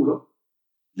al futuro,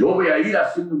 yo voy a ir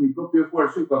haciendo mi propio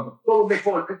esfuerzo y cuando todo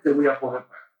mejore te voy a poder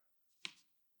pagar.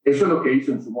 Eso es lo que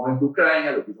hizo en su momento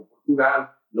Ucrania, lo que hizo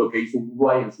Portugal, lo que hizo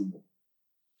Uruguay en su momento.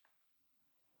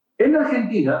 En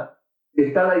Argentina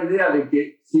está la idea de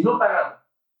que si no pagan,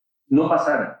 no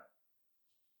pasa nada.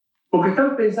 Porque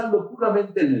están pensando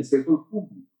puramente en el sector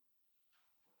público.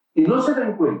 Y no se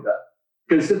dan cuenta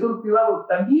que el sector privado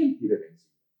también quiere vencer.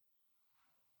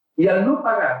 Y al no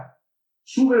pagar,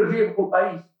 sube el riesgo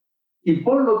país y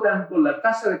por lo tanto la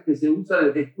tasa que se usa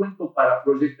de descuento para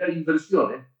proyectar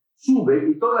inversiones sube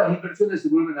y todas las inversiones se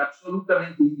vuelven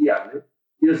absolutamente inviables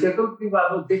y el sector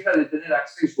privado deja de tener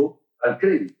acceso al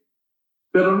crédito.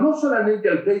 Pero no solamente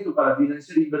al crédito para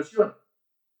financiar inversiones,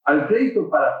 al crédito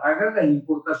para pagar las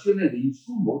importaciones de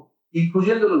insumos,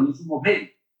 incluyendo los insumos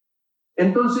médicos.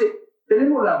 Entonces,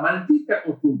 tenemos la maldita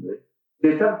costumbre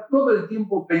de estar todo el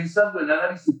tiempo pensando en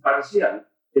análisis parcial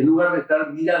en lugar de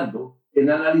estar mirando en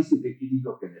análisis de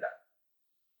equilibrio general.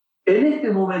 En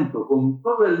este momento, con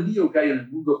todo el lío que hay en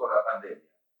el mundo con la pandemia,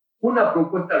 una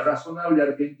propuesta razonable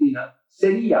argentina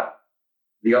sería,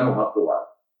 digamos, aprobada.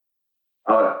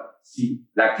 Ahora, si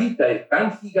la quita es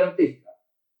tan gigantesca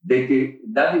de que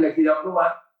nadie la quiere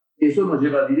aprobar, eso nos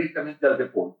lleva directamente al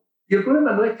default. Y el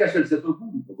problema no es que haya el sector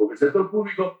público, porque el sector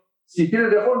público, si tiene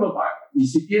default, no paga. Y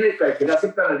si tiene que le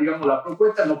aceptan, digamos, la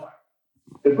propuesta, no paga.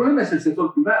 El problema es el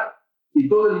sector privado y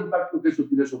todo el impacto que eso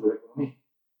tiene sobre la economía.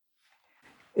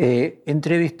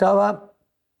 Entrevistaba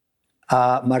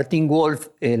a Martín Wolf,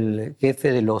 el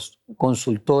jefe de los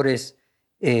consultores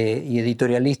y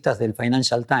editorialistas del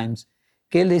Financial Times,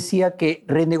 que él decía que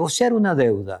renegociar una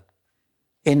deuda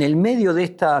en el medio de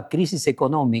esta crisis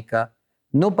económica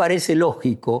no parece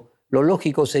lógico. Lo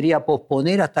lógico sería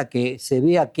posponer hasta que se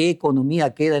vea qué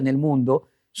economía queda en el mundo,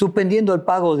 suspendiendo el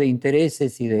pago de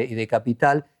intereses y de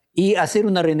capital y hacer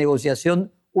una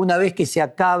renegociación una vez que se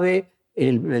acabe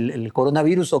el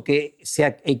coronavirus o que se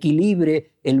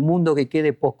equilibre el mundo que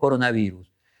quede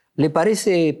post-coronavirus. ¿Le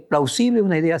parece plausible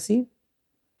una idea así?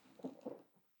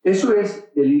 Eso es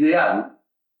el ideal,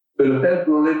 pero está el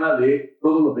problema de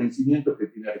todos los vencimientos que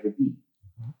tiene Argentina.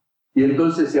 Y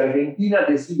entonces si Argentina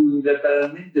decide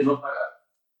unilateralmente no pagar,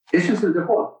 eso es el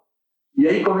default. Y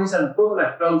ahí comienzan todas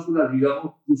las cláusulas,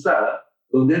 digamos, cruzadas,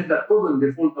 donde entra todo en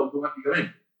default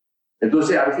automáticamente.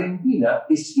 Entonces Argentina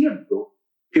es cierto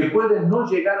que puede no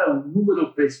llegar a un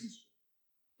número preciso,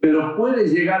 pero puede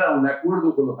llegar a un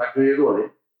acuerdo con los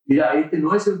acreedores. Mira, este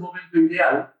no es el momento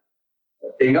ideal,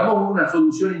 tengamos una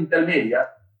solución intermedia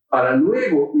para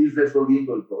luego ir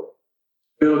resolviendo el problema.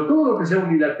 Pero todo lo que sea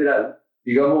unilateral,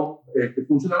 digamos,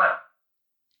 funciona mal.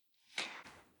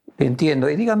 Entiendo.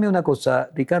 Y dígame una cosa,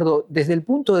 Ricardo, desde el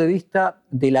punto de vista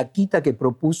de la quita que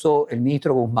propuso el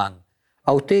ministro Guzmán,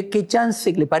 ¿a usted qué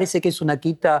chance le parece que es una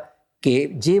quita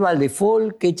que lleva al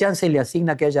default? ¿Qué chance le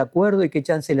asigna que haya acuerdo y qué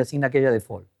chance le asigna que haya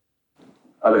default?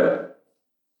 A ver,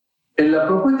 en la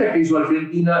propuesta que hizo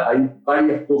Argentina hay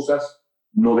varias cosas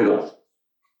novedosas.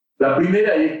 La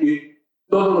primera es que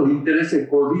todos los intereses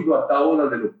corridos hasta ahora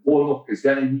de los bonos que se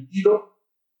han emitido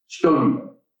se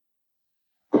olvidan.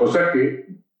 Cosa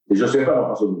que yo sepa no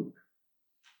pasó nunca.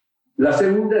 La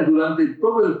segunda es durante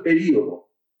todo el periodo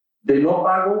de no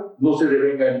pago no se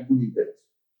devenga ningún interés.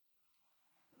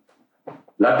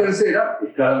 La tercera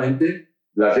es claramente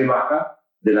la rebaja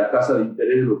de la tasa de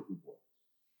interés de los cupones.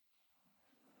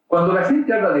 Cuando la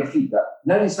gente habla de quita,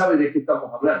 nadie sabe de qué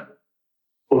estamos hablando,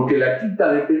 porque la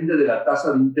quita depende de la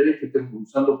tasa de interés que estemos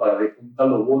usando para descontar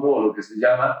los bonos o lo que se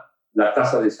llama la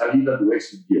tasa de salida de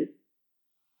exit yield.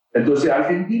 Entonces,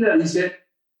 Argentina dice,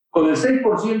 con el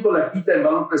 6% la quita en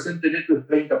valor presente neto es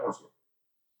 30%.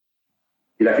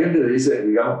 Y la gente le dice,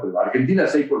 digamos, pero Argentina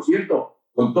 6%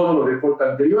 con todos los defaults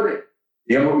anteriores,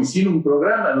 digamos, y sin un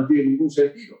programa no tiene ningún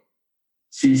sentido.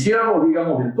 Si hiciéramos,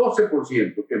 digamos, el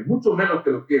 12%, que es mucho menos que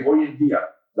lo que es hoy en día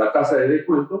la tasa de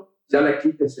descuento, ya la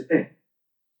quita es 70%.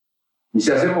 Y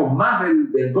si hacemos más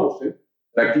del 12%,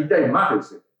 la quita es más del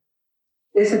 70%.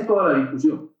 Esa es toda la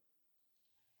discusión.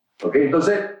 ¿Ok?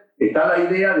 Entonces, está la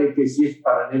idea de que si es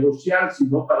para negociar, si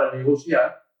no para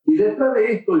negociar. Y detrás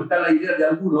de esto está la idea de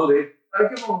algunos de, ¿para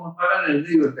qué vamos a pagar en el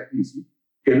medio de esta crisis?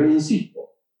 Que no insisto,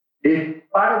 es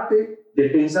parte de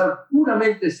pensar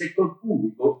puramente el sector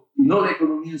público y no la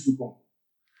economía en su conjunto.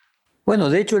 Bueno,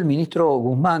 de hecho, el ministro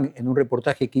Guzmán, en un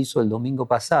reportaje que hizo el domingo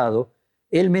pasado,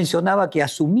 él mencionaba que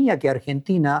asumía que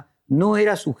Argentina no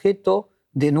era sujeto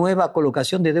de nueva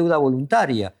colocación de deuda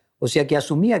voluntaria, o sea, que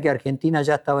asumía que Argentina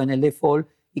ya estaba en el default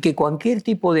y que cualquier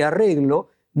tipo de arreglo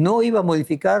no iba a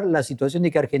modificar la situación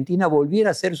de que Argentina volviera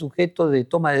a ser sujeto de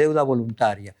toma de deuda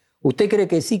voluntaria. ¿Usted cree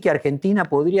que sí, que Argentina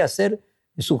podría ser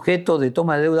sujeto de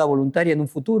toma de deuda voluntaria en un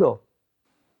futuro?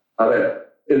 A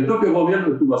ver, el propio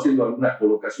gobierno estuvo haciendo algunas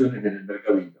colocaciones en el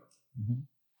mercado interno.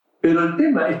 Pero el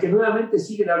tema es que nuevamente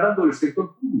siguen hablando del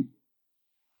sector público.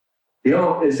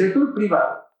 Digamos, el sector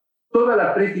privado, toda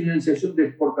la prefinanciación de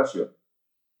exportación,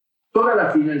 toda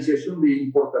la financiación de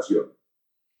importación,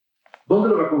 ¿dónde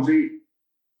lo va a conseguir?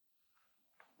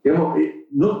 Digamos,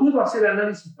 no puedo hacer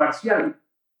análisis parcial.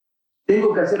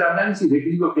 Tengo que hacer análisis de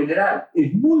equilibrio general.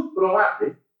 Es muy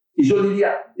probable, y yo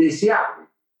diría deseable,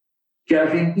 que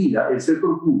Argentina, el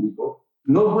sector público,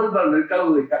 no vuelva al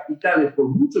mercado de capitales por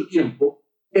mucho tiempo,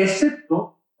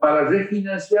 excepto para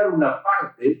refinanciar una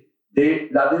parte de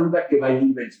la deuda que va a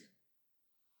ir venciendo.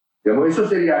 Digamos, eso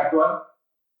sería actuar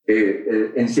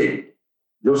en serio.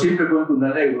 Yo siempre cuento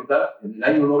una anécdota. En el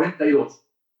año 92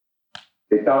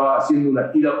 estaba haciendo una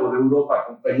gira por Europa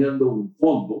acompañando un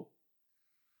fondo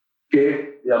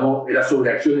que, digamos, era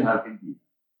sobre acciones argentinas.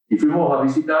 Y fuimos a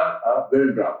visitar a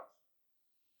Bear Brothers.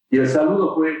 Y el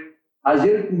saludo fue,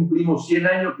 ayer cumplimos 100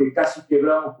 años que casi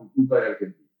quebramos por culpa de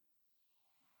Argentina.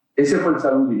 Ese fue el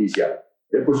saludo inicial.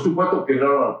 Por supuesto,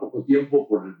 quebraron al poco tiempo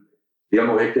por,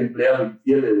 digamos, este empleado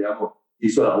infiel, digamos,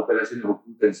 hizo las operaciones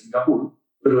ocultas en Singapur.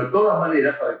 Pero de todas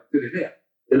maneras, para que ustedes vean,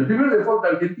 el primer default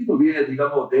argentino viene,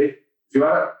 digamos, de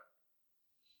Ciudad.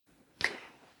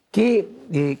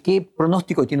 ¿Qué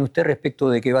pronóstico tiene usted respecto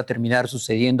de qué va a terminar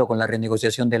sucediendo con la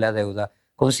renegociación de la deuda?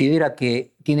 ¿Considera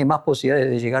que tiene más posibilidades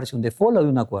de llegarse a un default o de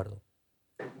un acuerdo?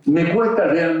 Me cuesta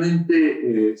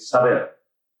realmente saber.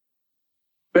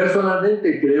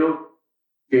 Personalmente creo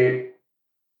que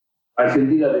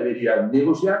Argentina debería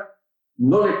negociar,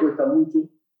 no le cuesta mucho,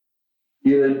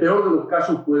 y en el peor de los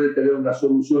casos puede tener una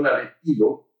solución al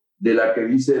estilo de la que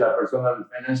dice la persona del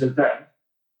Financial Times,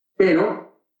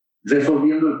 pero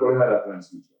resolviendo el problema de la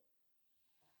transición.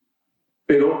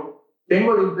 Pero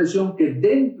tengo la impresión que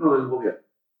dentro del gobierno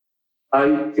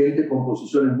hay gente con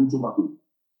posiciones mucho más duras.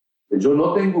 Yo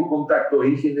no tengo contacto,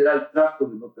 en general trato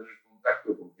de no tener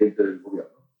contacto con gente del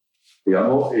gobierno,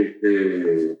 digamos,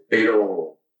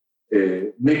 pero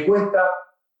me cuesta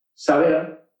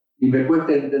saber y me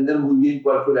cuesta entender muy bien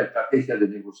cuál fue la estrategia de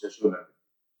negociación.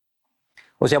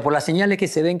 O sea, por las señales que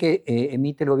se ven que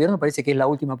emite el gobierno, parece que es la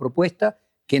última propuesta,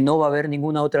 que no va a haber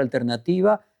ninguna otra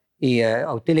alternativa, y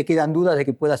a usted le quedan dudas de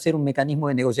que pueda ser un mecanismo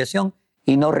de negociación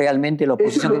y no realmente la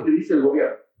oposición. Eso es lo que dice el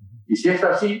gobierno. Y si es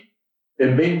así,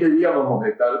 en 20 días vamos a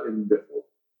estar en un default.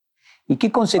 ¿Y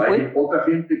qué consecuencias? Hay otra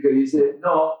gente que dice,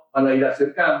 no, van a ir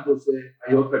acercándose.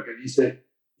 Hay otra que dice,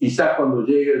 quizás cuando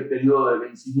llegue el periodo de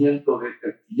vencimiento de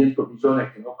 500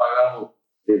 millones que no pagamos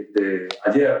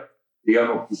ayer,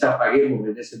 digamos, quizás paguemos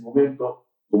en ese momento,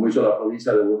 como hizo la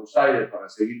provincia de Buenos Aires, para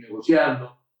seguir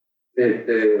negociando.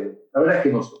 La verdad es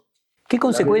que no sé. ¿Qué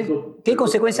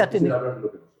consecuencias tendría?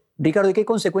 Ricardo, ¿y qué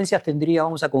consecuencias tendría,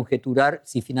 vamos a conjeturar,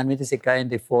 si finalmente se cae en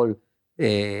default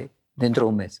dentro de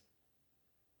un mes?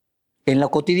 En lo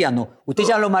cotidiano, usted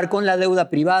ya lo marcó en la deuda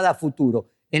privada a futuro,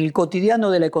 en el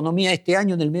cotidiano de la economía este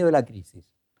año en el medio de la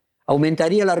crisis.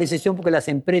 ¿Aumentaría la recesión porque las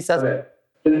empresas... A ver,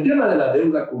 el tema de la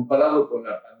deuda comparado con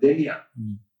la pandemia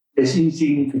es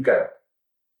insignificante.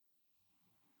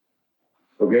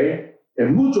 ¿Ok? Es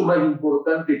mucho más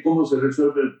importante cómo se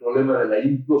resuelve el problema de la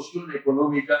implosión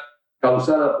económica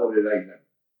causada por el aislamiento.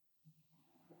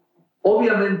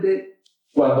 Obviamente,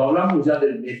 Cuando hablamos ya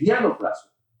del mediano plazo,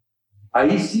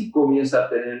 ahí sí comienza a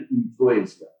tener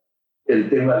influencia el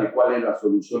tema de cuál es la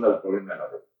solución al problema de la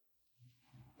deuda.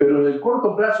 Pero en el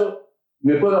corto plazo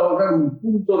me puedo ahorrar un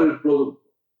punto del producto,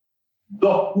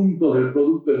 2 puntos del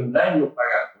producto en un año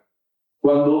pagando.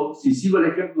 Cuando, si sigo el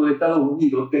ejemplo de Estados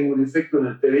Unidos, tengo un efecto en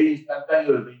el PBI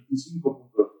instantáneo del 25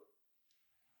 puntos.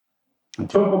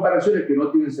 Son comparaciones que no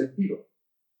tienen sentido.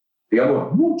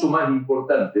 Digamos, mucho más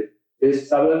importante es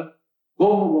saber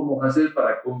cómo vamos a hacer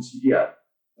para conciliar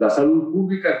la salud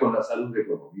pública con la salud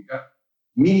económica,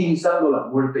 minimizando las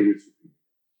muertes y el sufrimiento.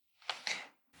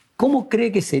 ¿Cómo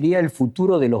cree que sería el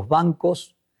futuro de los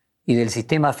bancos y del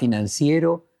sistema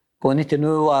financiero con esta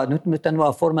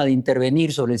nueva forma de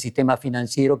intervenir sobre el sistema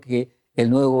financiero, que el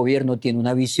nuevo gobierno tiene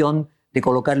una visión de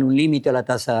colocarle un límite a la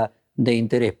tasa de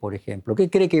interés, por ejemplo? ¿Qué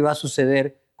cree que va a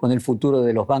suceder con el futuro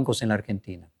de los bancos en la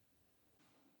Argentina?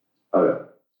 A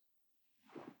ver,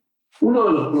 uno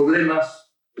de los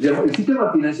problemas, digamos, el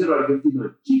sistema financiero argentino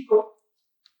es chico,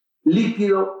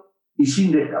 líquido y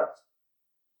sin desgaste.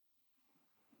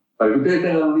 Para que ustedes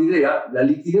tengan una idea, la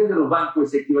liquidez de los bancos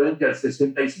es equivalente al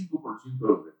 65% de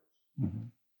los depósitos.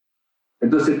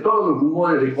 Entonces, todos los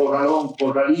rumores de corralón,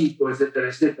 corralito, etcétera,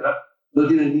 etcétera, no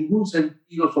tienen ningún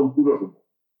sentido, son puros rumores.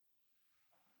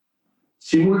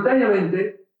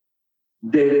 Simultáneamente,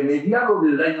 desde mediados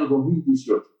del año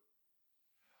 2018,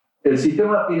 el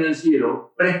sistema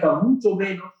financiero presta mucho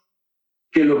menos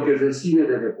que lo que recibe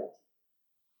de depósito.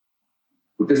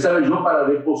 Usted sabe, yo para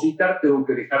depositar tengo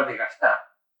que dejar de gastar.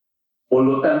 Por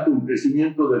lo tanto, un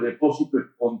crecimiento de depósito es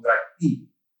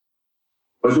contractivo.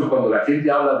 Por eso cuando la gente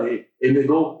habla de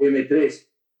M2, M3,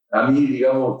 a mí,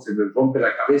 digamos, se me rompe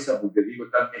la cabeza porque digo,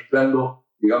 están mezclando,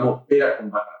 digamos, pera con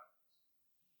batata.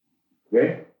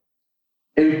 ¿Okay?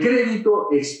 El crédito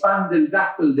expande el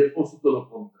gasto, el depósito lo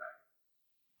contrae.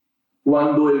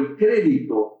 Cuando el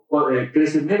crédito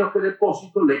crece menos que el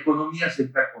depósito, la economía se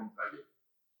está contrayendo.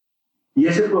 Y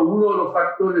ese fue uno de los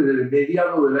factores del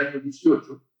mediado del año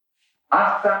 18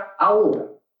 hasta ahora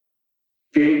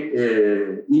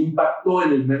que impactó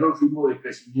en el menor ritmo de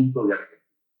crecimiento de Argentina.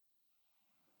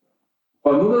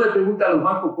 Cuando uno le pregunta a los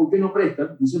bancos por qué no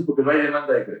prestan, dicen porque no hay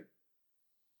demanda de crédito.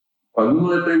 Cuando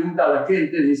uno le pregunta a la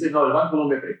gente, dice no, el banco no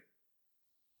me presta.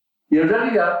 Y en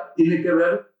realidad tiene que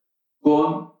ver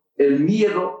con el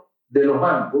miedo de los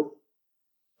bancos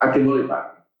a que no le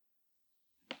paguen.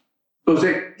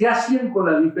 Entonces, ¿qué hacían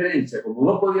con la diferencia? Como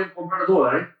no podían comprar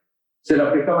dólares, se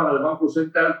la prestaban al Banco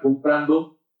Central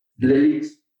comprando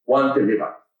LELIX o antes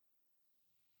LEVAX.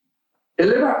 El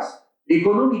LEVAX,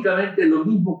 económicamente, es lo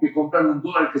mismo que comprar un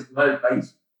dólar que se va del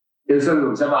país. Eso es lo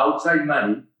que se llama outside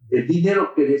money, el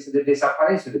dinero que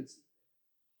desaparece del sistema.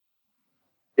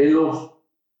 En los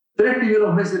 3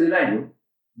 primeros meses del año,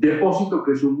 depósito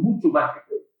creció mucho más que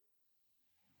crédito.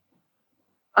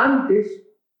 Antes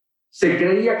se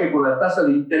creía que con la tasa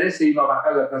de interés se iba a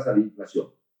bajar la tasa de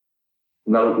inflación.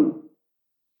 Una locura.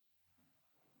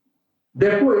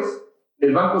 Después,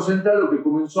 el Banco Central lo que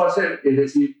comenzó a hacer es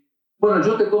decir, bueno,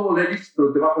 yo te tomo LELIX,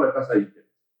 pero te bajo la tasa de interés.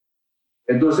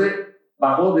 Entonces,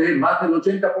 bajó de más del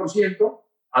 80%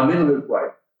 a menos del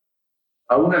 40%.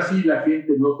 Aún así, la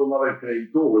gente no tomaba el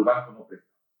crédito o el banco no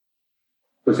prestaba.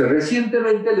 Entonces,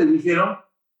 recientemente le dijeron,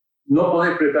 no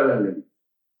podés prestar el LELIX.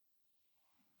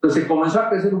 Entonces, comenzó a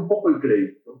crecer un poco el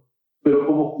crédito, pero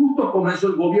como justo comenzó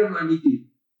el gobierno a emitir,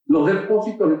 los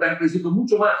depósitos están creciendo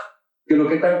mucho más que lo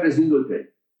que están creciendo el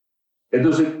crédito.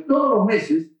 Entonces, todos los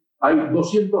meses hay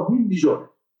 200.000 millones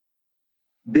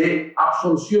de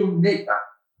absorción neta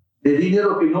de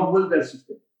dinero que no vuelve al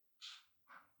sistema.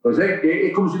 Entonces,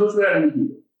 es como si no se hubieran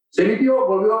emitido. Se emitió,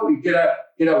 volvió y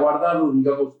queda guardado,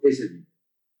 digamos, ese dinero.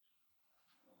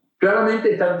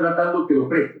 Claramente están tratando que lo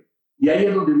presten. Y ahí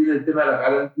es donde viene el tema de las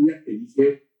garantías que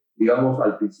dije, digamos,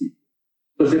 al principio.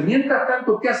 Entonces, mientras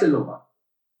tanto, ¿qué hacen los bancos?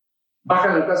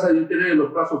 Bajan la tasa de interés de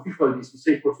los plazos fijos al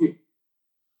 16%.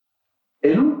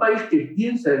 En un país que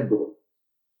piensa en dólar,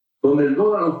 donde el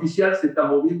dólar oficial se está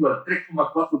moviendo al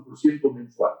 3,4%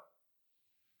 mensual,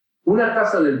 una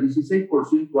tasa del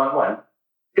 16% anual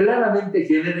claramente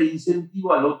genera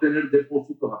incentivo a no tener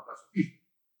depósitos a plazo fijo.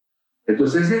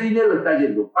 Entonces ese dinero está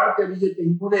yendo parte a billetes y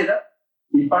moneda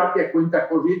y parte a cuentas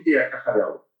corrientes y a caja de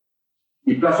ahorro.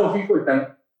 Y plazos fijos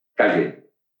están cayendo.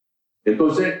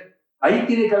 Entonces ahí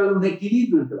tiene que haber un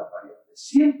equilibrio entre las variables.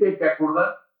 Siempre hay que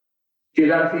acordar que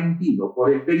el argentino,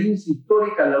 por experiencia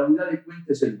histórica, la unidad de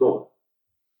cuenta es el dólar.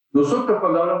 Nosotros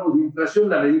cuando hablamos de inflación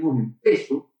la medimos en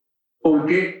peso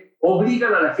porque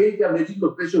obligan a la gente a medir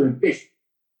los precios en peso.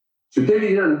 Si usted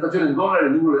midiera la inflación en dólares,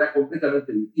 el número le da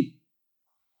completamente distinto.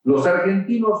 Los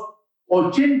argentinos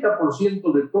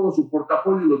 80% de todo su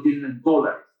portafolio lo tienen en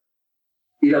dólares.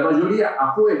 Y la mayoría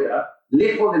afuera,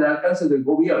 lejos del alcance del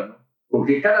gobierno,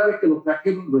 porque cada vez que lo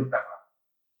trajeron lo estafaron.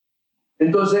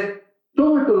 Entonces,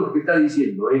 todo esto lo que está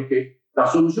diciendo es que la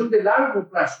solución de largo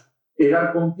plazo es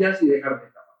dar confianza y dejar de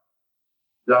estafar.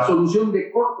 La solución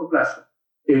de corto plazo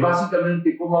es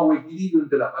básicamente cómo hago equilibrio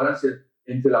entre las balanzas,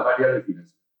 entre las variables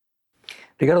financieras.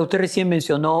 Ricardo, usted recién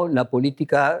mencionó la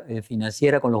política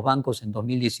financiera con los bancos en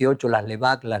 2018, las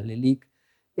LEBAC, las LELIC.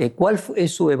 ¿Cuál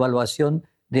es su evaluación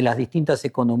de las distintas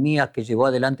economías que llevó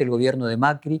adelante el gobierno de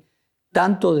Macri,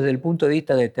 tanto desde el punto de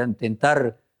vista de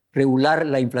intentar regular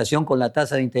la inflación con la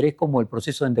tasa de interés como el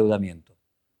proceso de endeudamiento?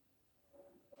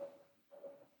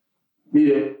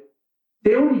 Mire,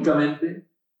 teóricamente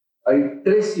hay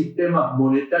tres sistemas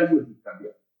monetarios y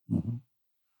cambiarios.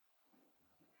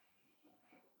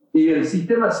 Y el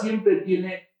sistema siempre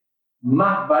tiene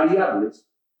más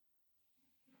variables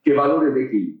que valores de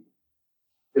equilibrio.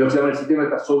 Es lo que se llama el sistema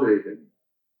está sobredeterminado.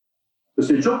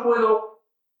 Entonces yo puedo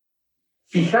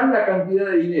fijar la cantidad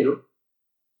de dinero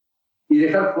y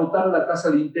dejar flotar la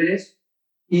tasa de interés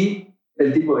y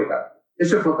el tipo de cambio.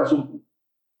 Eso es flotación pura.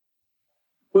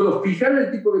 Puedo fijar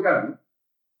el tipo de cambio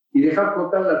y dejar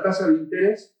flotar la tasa de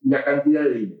interés y la cantidad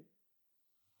de dinero.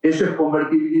 Eso es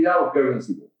convertibilidad o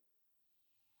currency bond.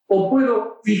 O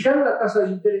puedo fijar la tasa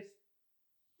de interés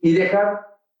y dejar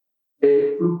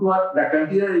fluctuar la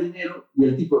cantidad de dinero y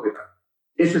el tipo de cambio.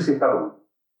 Eso es estado único.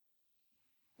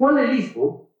 ¿Cuál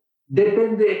elijo?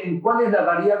 Depende en cuál es la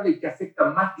variable que afecta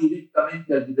más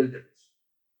directamente al nivel de precio.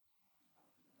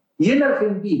 Y en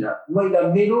Argentina no hay la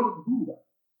menor duda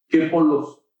que por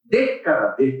las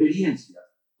décadas de experiencia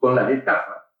con las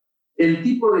estafas, el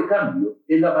tipo de cambio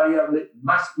es la variable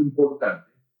más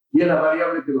importante y es la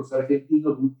variable que los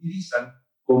argentinos utilizan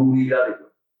como unidad de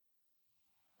cuenta.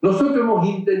 Nosotros hemos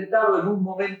intentado en un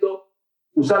momento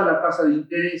usar la tasa de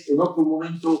interés, en otro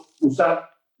momento usar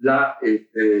la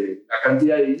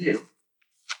cantidad de dinero.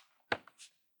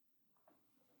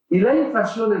 Y la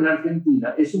inflación en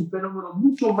Argentina es un fenómeno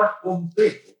mucho más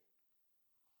complejo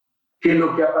que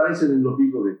lo que aparece en los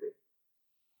libros de texto.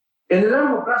 En el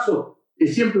largo plazo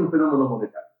es siempre un fenómeno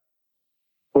monetario,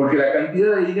 porque la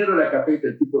cantidad de dinero es la que afecta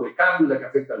el tipo de cambio, la que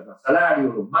afecta el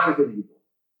salario, los márgenes y todo.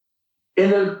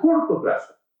 En el corto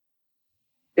plazo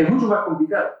es mucho más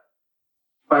complicado.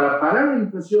 Para parar la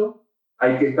inflación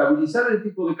hay que estabilizar el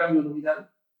tipo de cambio nominal.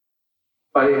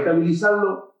 Para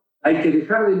estabilizarlo hay que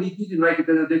dejar de emitir y no hay que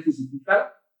tener déficit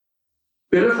fiscal.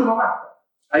 Pero eso no basta.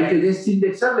 Hay que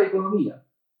desindexar la economía.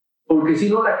 Porque si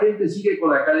no, la gente sigue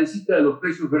con la calecita de los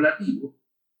precios relativos.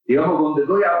 Digamos, donde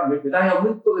me das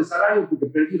aumento de salario porque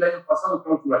perdí el año pasado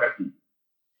cláusula Castillo.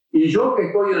 Y yo, que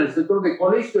estoy en el sector de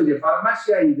colegio y de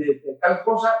farmacia y de tal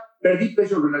cosa, perdí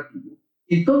precios relativos.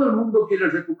 Y todo el mundo quiere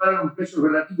recuperar un precio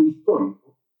relativo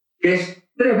histórico, que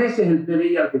es 3 veces el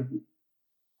PBI argentino.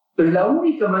 Entonces, la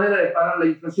única manera de parar la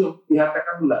inflación es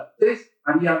atacando las 3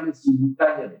 variables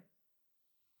simultáneamente.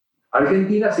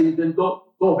 Argentina se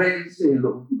intentó 2 veces en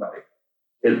las últimas décadas.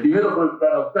 El primero fue el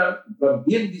plan Austral, un plan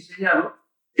bien diseñado,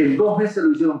 que en 2 meses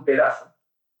lo hicieron pedazo,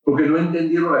 porque no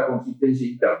entendieron la consistencia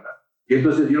interna, y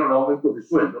entonces dieron aumentos de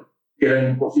sueldo que eran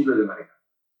imposibles de manejar.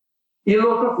 Y el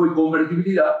otro fue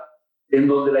convertibilidad, en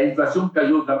donde la inflación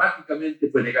cayó dramáticamente,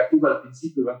 fue negativa al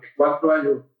principio, durante 4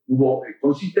 años hubo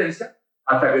consistencia,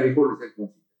 hasta que dejó de ser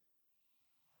consistente.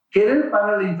 Querer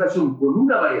parar la inflación con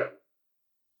una variable,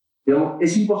 digamos,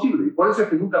 es imposible, y por eso es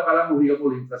que nunca paramos,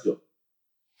 digamos, la inflación.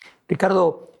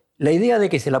 Ricardo, la idea de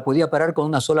que se la podía parar con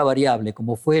una sola variable,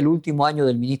 como fue el último año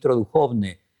del ministro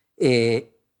Duhovne,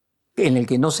 en el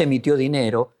que no se emitió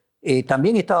dinero,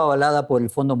 también estaba avalada por el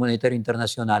Fondo Monetario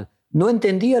Internacional. ¿No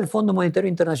entendía el Fondo Monetario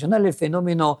Internacional el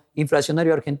fenómeno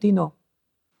inflacionario argentino?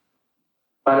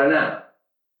 Para nada,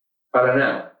 para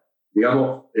nada.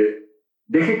 Digamos,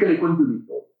 deje que le cuente una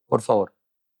historia. Por favor.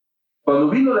 Cuando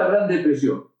vino la Gran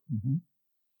Depresión,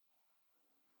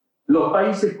 los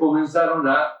países comenzaron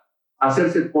a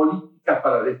hacerse políticas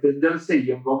para defenderse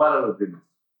y embromar a los demás.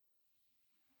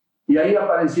 Y ahí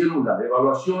aparecieron las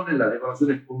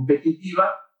devaluaciones competitivas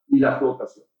y la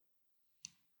flotación.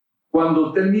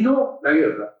 Cuando terminó la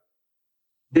guerra,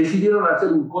 decidieron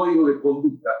hacer un código de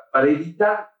conducta para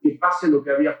evitar que pase lo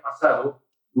que había pasado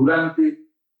durante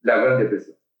la Gran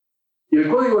Depresión. Y el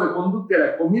código de conducta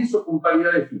era comienzo con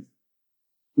paridades fijas.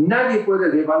 Nadie puede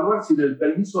devaluar sin el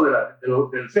permiso del resto de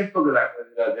los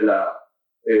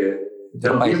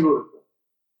miembros.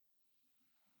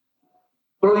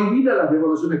 Prohibida las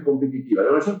devaluaciones competitivas. La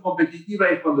devaluación competitiva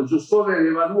es cuando yo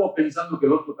sobredevalúo pensando que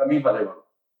el otro también va a devaluar.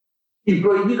 Y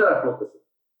prohibida la flotación.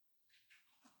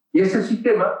 Y ese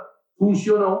sistema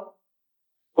funcionó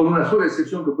con una sola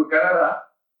excepción que fue Canadá,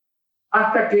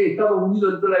 hasta que Estados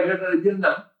Unidos entró en la guerra de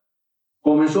Vietnam,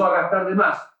 comenzó a gastar de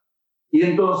más. Y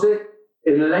entonces,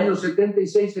 en el año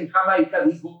 76, en Jamaica,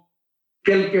 dijo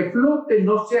que el que flote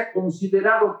no sea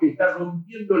considerado que está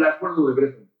rompiendo el acuerdo de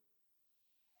Bretton Woods.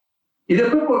 Y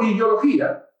después, por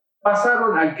ideología,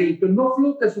 pasaron a que el que no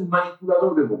flota es un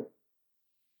manipulador de moneda.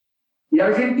 Y a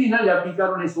Argentina le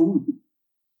aplicaron eso último.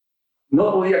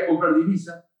 No podía comprar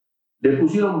divisas, le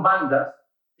pusieron bandas,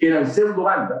 que eran pseudo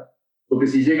bandas, porque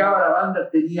si llegaba la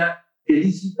banda tenía que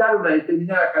licitar una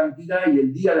determinada cantidad y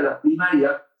el día de la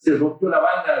primaria se rompió la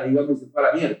banda, digamos, se fue a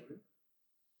la miércoles.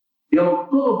 Digamos,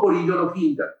 todo por ideología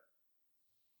interna.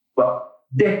 Bueno,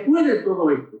 después de todo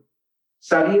esto,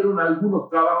 salieron algunos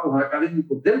trabajos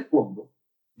académicos del fondo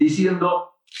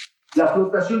diciendo la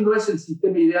flotación no es el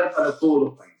sistema ideal para todos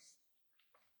los países.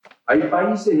 Hay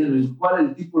países en los cuales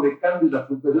el tipo de cambio y las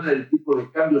fluctuaciones del tipo de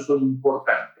cambio son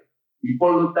importantes y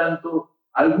por lo tanto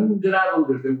algún grado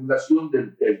de regulación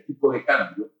del tipo de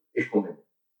cambio es conveniente.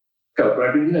 Claro, pero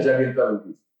Argentina ya había entrado en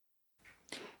crisis.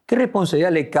 ¿Qué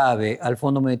responsabilidad le cabe al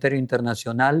Fondo Monetario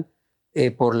Internacional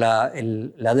por la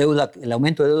deuda, el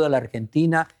aumento de deuda de la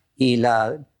Argentina y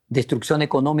la destrucción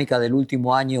económica del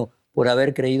último año por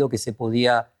haber creído que se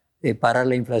podía parar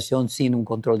la inflación sin un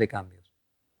control de cambios?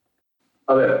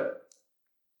 A ver,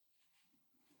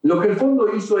 lo que el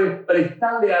fondo hizo es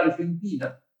prestarle a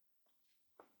Argentina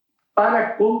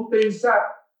para compensar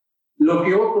lo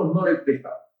que otros no le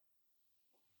prestaban.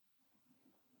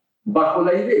 Bajo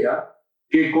la idea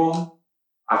que con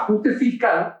ajuste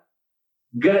fiscal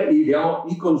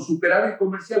y con superávit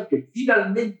comercial que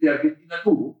finalmente Argentina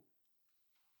tuvo,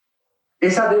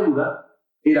 esa deuda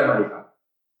era manejable.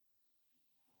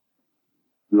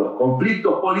 Los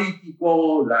conflictos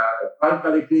políticos, la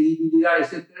falta de credibilidad,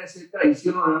 etcétera, etcétera,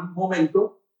 hicieron en un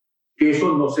momento que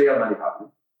eso no sea manejable,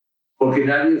 porque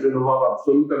nadie renovaba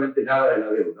absolutamente nada de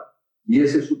la deuda y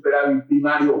ese superávit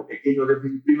primario o pequeño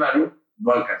déficit primario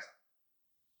no alcanza.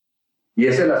 Y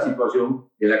esa es la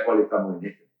situación en la cual estamos en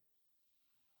este.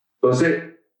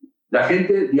 Entonces, la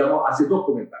gente, digamos, hace dos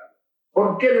comentarios.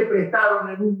 ¿Por qué le prestaron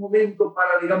en un momento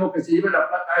para, digamos, que se lleve la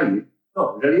plata a alguien?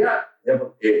 No, en realidad,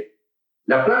 digamos,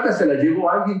 la plata se la llevó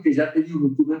a alguien que ya tenía un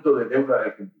instrumento de deuda de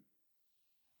Argentina.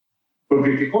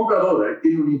 Porque el que compra dólares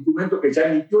tiene un instrumento que ya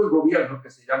emitió el gobierno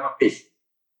que se llama peso.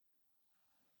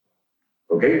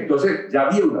 ¿Ok? Entonces, ya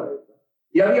había una deuda.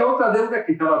 Y había otra deuda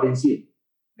que estaba venciendo.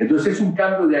 Entonces, es un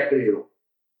cambio de acreedor.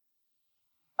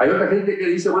 Hay otra gente que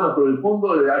dice, bueno, pero el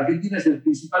fondo de Argentina es el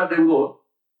principal deudor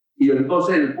y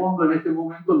entonces el fondo en este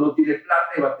momento no tiene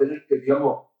plata y va a tener que,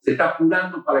 digamos, se está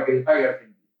apurando para que le pague a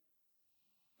Argentina.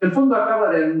 El fondo acaba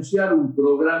de anunciar un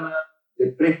programa de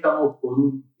préstamos por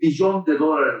 $1 billón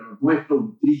nuestro,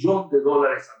 $1 trillón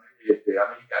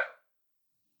americanos,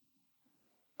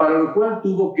 para lo cual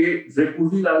tuvo que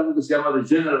recurrir a algo que se llama the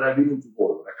General Agreement to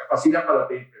Borrow, la capacidad para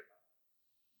pedir préstamos.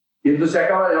 Y entonces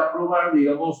acaba de aprobar,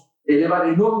 digamos, elevar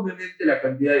enormemente la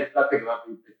cantidad de plata que va a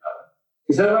pedir prestada,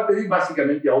 que se la va a pedir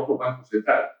básicamente a otros bancos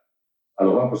centrales, a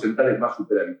los bancos centrales más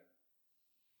superávitarios.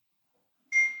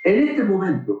 En este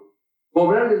momento,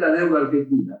 cobrarle la deuda a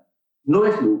Argentina no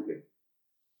es lo urgente.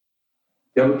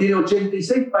 Tiene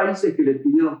 86 países que le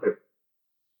pidieron préstamo.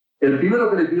 El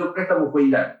primero que le pidió préstamo fue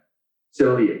Irán, se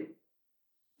lo dieron.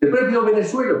 Después le pidió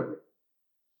Venezuela.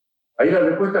 Ahí la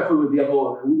respuesta fue,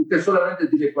 digamos, usted solamente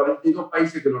tiene 42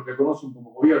 países que lo reconocen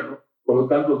como gobierno, por lo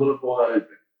tanto no le puedo dar el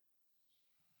préstamo.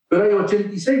 Pero hay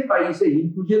 86 países,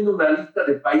 incluyendo una lista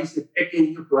de países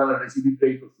pequeños que van a recibir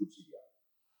créditos subsidiados.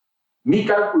 Mi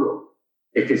cálculo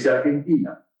es que si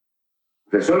Argentina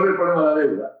resuelve el problema de la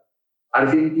deuda,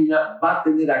 Argentina va a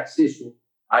tener acceso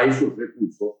a esos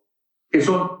recursos que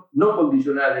son no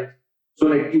condicionales,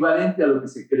 son equivalentes a lo que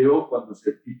se creó cuando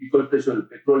se tipificó el precio del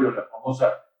petróleo, la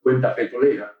famosa cuenta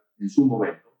petrolera en su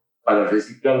momento, para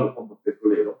reciclar los fondos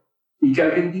petroleros, y que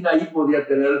Argentina ahí podría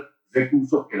tener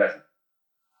recursos que la ayuden.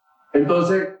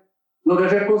 Entonces, lo de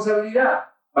responsabilidad,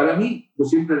 para mí, yo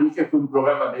siempre dije, fue un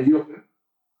programa mediocre.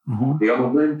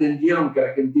 Digamos, no entendieron que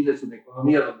Argentina es una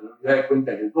economía donde la unidad de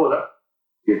cuenta es el dólar,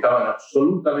 que estaban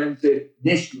absolutamente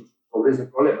necios sobre ese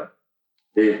problema.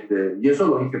 Y eso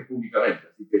lo dije públicamente,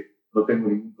 así que no tengo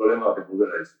ningún problema de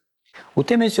poder decir.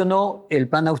 Usted mencionó el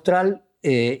plan austral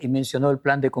y mencionó el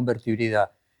plan de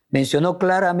convertibilidad. Mencionó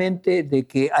claramente de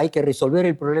que hay que resolver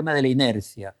el problema de la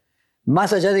inercia.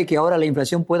 Más allá de que ahora la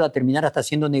inflación pueda terminar hasta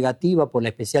siendo negativa por la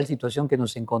especial situación que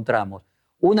nos encontramos,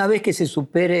 una vez que se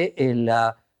supere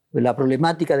la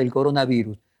problemática del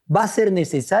coronavirus, ¿va a ser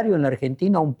necesario en la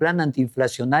Argentina un plan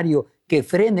antiinflacionario que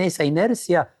frene esa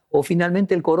inercia o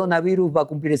finalmente el coronavirus va a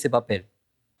cumplir ese papel?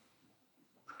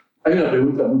 Hay una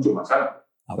pregunta mucho más amplia.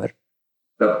 A ver.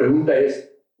 La pregunta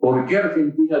es, ¿por qué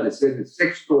Argentina, de ser el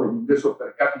sexto en ingresos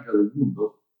per cápita del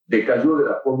mundo, decayó de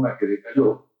la forma que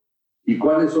decayó? ¿Y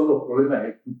cuáles son los problemas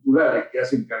estructurales que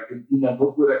hacen que Argentina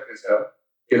no pueda crecer,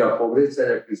 que la pobreza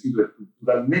haya crecido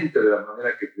estructuralmente de la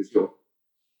manera que creció?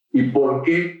 ¿Y por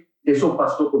qué eso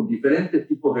pasó con diferentes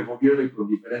tipos de gobierno y con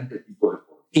diferentes tipos de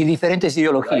pobreza? Y diferentes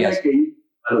ideologías. Hay que ir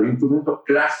a los instrumentos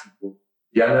clásicos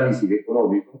de análisis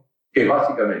económico, que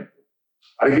básicamente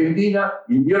Argentina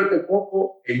invierte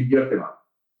poco e invierte mal.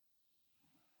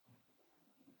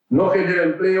 No genera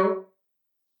empleo,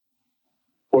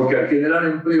 porque al generar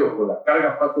empleo con las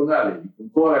cargas patronales y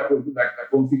con toda la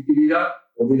conflictividad,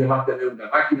 conviene más tener una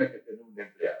máquina que tener un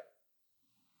empleado.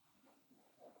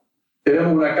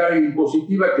 Tenemos una carga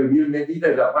impositiva que bien medida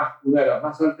es una de las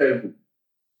más altas del mundo.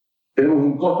 Tenemos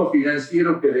un costo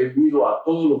financiero que, debido a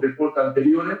todos los deportes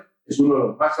anteriores, es uno de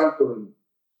los más altos del mundo.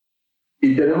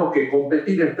 Y tenemos que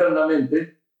competir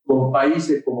externamente con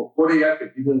países como Corea, que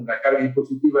tienen una carga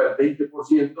impositiva del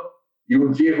 20%, y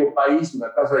un riesgo país,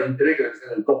 una tasa de interés que debe ser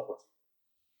del 2%.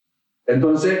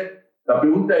 Entonces, la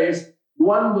pregunta es,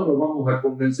 ¿cuándo nos vamos a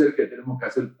convencer que tenemos que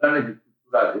hacer planes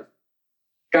estructurales,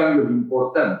 cambios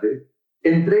importantes,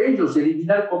 entre ellos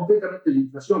eliminar completamente la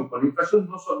inflación? Con la inflación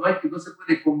no se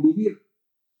puede convivir.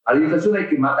 A la inflación hay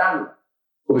que matarla,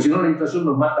 porque si no la inflación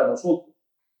nos mata a nosotros.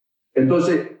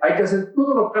 Entonces, hay que hacer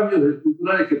todos los cambios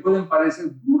estructurales que pueden parecer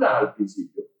duros al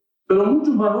principio, pero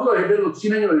mucho más duros es ver los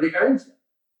 100 años de decadencia.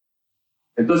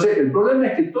 Entonces, el problema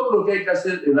es que todo lo que hay que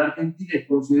hacer en Argentina es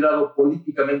considerado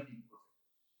políticamente importante.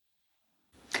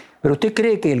 ¿Pero usted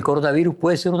cree que el coronavirus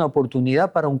puede ser una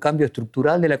oportunidad para un cambio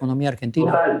estructural de la economía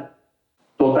argentina?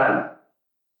 Total.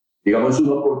 Digamos, es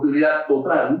una oportunidad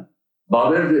total. Va a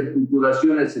haber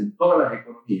reestructuraciones en todas las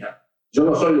economías. Yo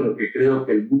no soy de los que creo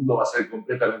que el mundo va a ser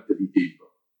completamente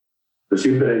distinto. Yo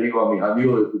siempre le digo a mis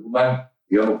amigos de Tucumán,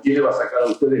 digamos, ¿quién le va a sacar a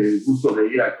ustedes el gusto de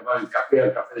ir a tomar el café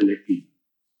al café de la esquina?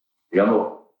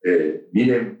 Digamos,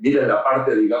 miren la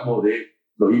parte, digamos, de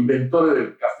los inventores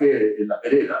del café en la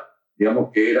Pereda,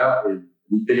 digamos, que era el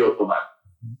Imperio Otomano.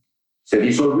 Se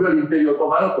disolvió el Imperio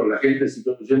Otomano, pero la gente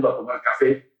siguió yendo a tomar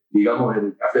café, digamos, en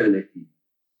el café de la esquina.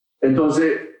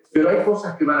 Entonces, pero hay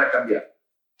cosas que van a cambiar.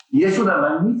 Y es una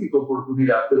magnífica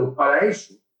oportunidad, pero para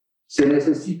eso se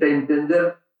necesita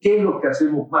entender qué es lo que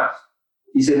hacemos más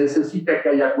y se necesita que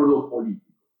haya acuerdos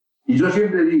políticos. Y yo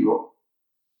siempre digo,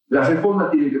 las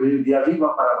reformas tienen que venir de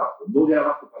arriba para abajo, no de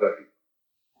abajo para arriba.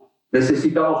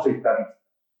 Necesitamos estadistas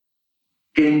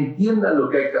que entiendan lo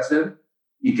que hay que hacer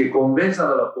y que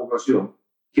convenzan a la población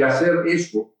que hacer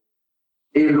eso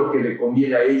es lo que le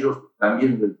conviene a ellos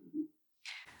también del futuro.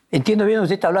 Entiendo bien,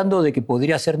 usted está hablando de que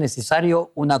podría ser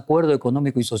necesario un acuerdo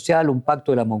económico y social, un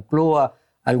pacto de la Moncloa,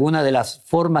 alguna de las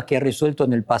formas que ha resuelto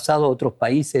en el pasado otros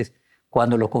países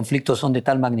cuando los conflictos son de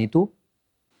tal magnitud.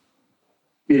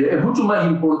 Mire, es mucho más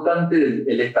importante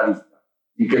el estadista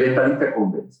y que el estadista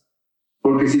convenza.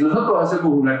 Porque si nosotros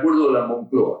hacemos un acuerdo de la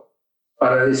Moncloa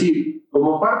para decir,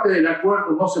 como parte del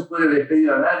acuerdo no se puede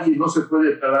despedir a nadie, no se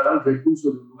puede trasladar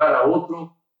recursos de un lugar a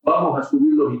otro, vamos a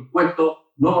subir los impuestos,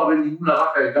 no va a haber ninguna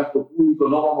baja del gasto público,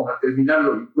 no vamos a terminar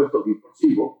los impuestos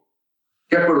discursivos.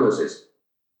 ¿Qué acuerdo es ese?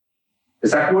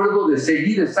 Es acuerdo de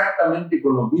seguir exactamente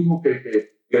con lo mismo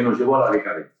que nos llevó a la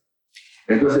decadencia.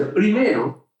 Entonces,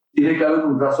 primero, tiene que haber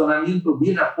un razonamiento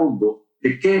bien a fondo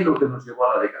de qué es lo que nos llevó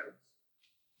a la decadencia.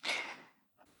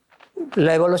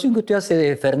 La evaluación que usted hace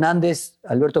de Fernández,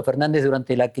 Alberto Fernández,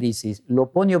 durante la crisis,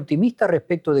 ¿lo pone optimista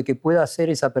respecto de que pueda ser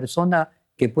esa persona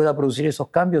que pueda producir esos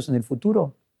cambios en el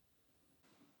futuro?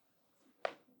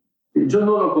 Yo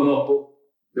no lo conozco,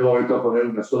 debo haberlo a poner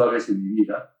una sola vez en mi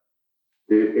vida.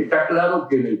 Está claro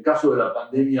que en el caso de la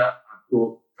pandemia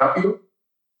actuó rápido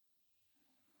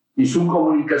y su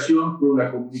comunicación fue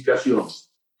una comunicación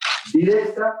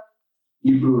directa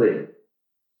y prudente.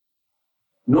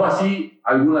 No así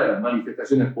algunas de las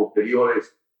manifestaciones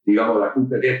posteriores, digamos, la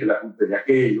culpa de este, la culpa de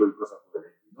aquello y cosas por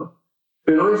el estilo, ¿no?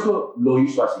 Pero eso lo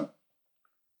hizo así.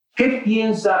 ¿Qué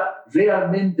piensa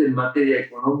realmente en materia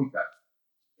económica,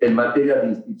 en materia de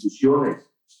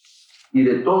instituciones y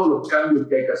de todos los cambios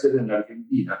que hay que hacer en la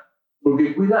Argentina?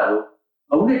 Porque, cuidado,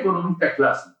 a un economista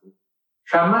clásico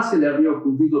jamás se le habría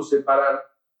ocurrido separar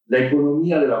la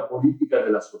economía de la política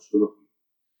de la sociología.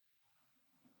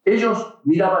 Ellos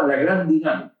miraban la gran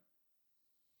dinámica.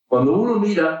 Cuando uno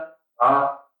mira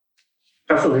a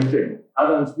casos extremos,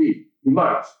 Adam Smith y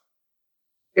Marx,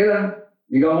 eran,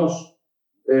 digamos,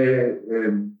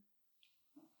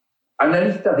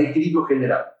 analistas de equilibrio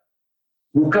general.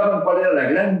 Buscaban cuál era la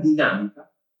gran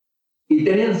dinámica y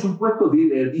tenían supuestos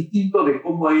distintos de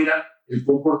cómo era el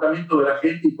comportamiento de la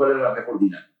gente y cuál era la mejor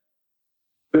dinámica.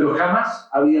 pero jamás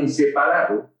habían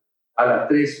separado a las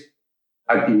tres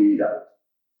actividades.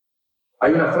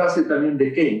 Hay una frase también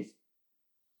de Keynes,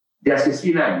 de hace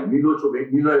 100 años,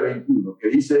 1921, que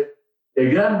dice: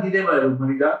 el gran dilema de la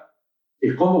humanidad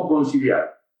es cómo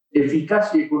conciliar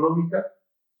eficacia económica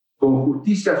con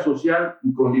justicia social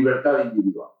y con libertad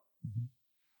individual.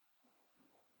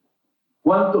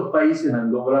 ¿Cuántos países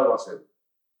han logrado hacerlo?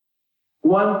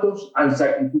 ¿Cuántos han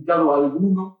sacrificado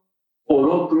alguno por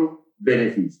otro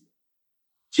beneficio?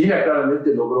 China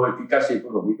claramente logró eficacia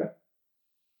económica,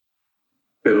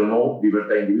 pero no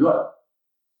libertad individual.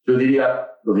 Yo diría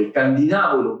los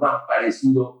escandinavos, los más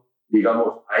parecidos,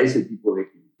 digamos, a ese tipo de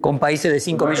equilibrio. Con países de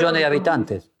 5 millones de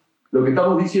habitantes. Lo que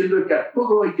estamos diciendo es que a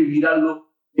todo hay que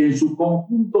mirarlo en su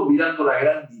conjunto, mirando la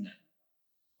gran dinámica.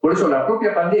 Por eso la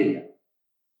propia pandemia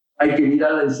hay que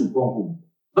mirarla en su conjunto.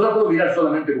 No la puedo mirar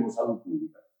solamente como salud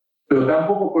pública, pero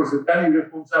tampoco por ser tan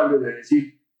irresponsable de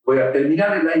decir: voy a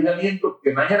terminar el aislamiento,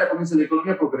 que mañana comience la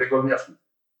economía, porque la economía sufre.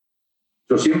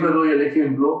 Yo siempre doy el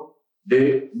ejemplo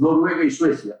de Noruega y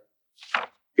Suecia,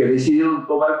 que decidieron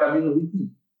tomar caminos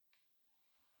distintos.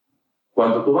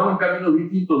 Cuando tomaron caminos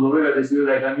distintos, Noruega decidió el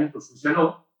aislamiento, Suecia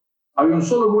no. Había un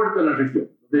solo muerto en la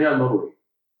región, no tenía Noruega.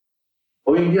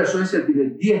 Hoy en día Suecia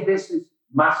tiene 10 veces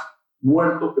más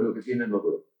muertos que lo que tiene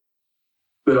Noruega.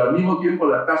 Pero al mismo tiempo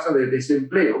la tasa de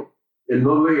desempleo en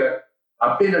Noruega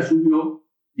apenas subió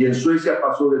y en Suecia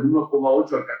pasó del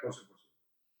 1,8 al 14%.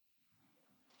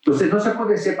 Entonces no se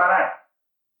puede separar.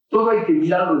 Todo hay que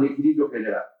mirarlo en equilibrio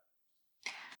general.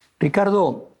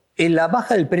 Ricardo, la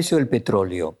baja del precio del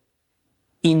petróleo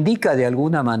indica de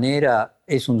alguna manera,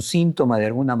 es un síntoma de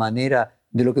alguna manera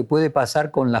de lo que puede pasar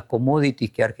con las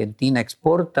commodities que Argentina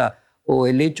exporta, o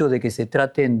el hecho de que se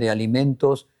traten de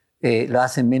alimentos la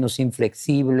hacen menos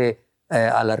inflexible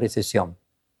a la recesión?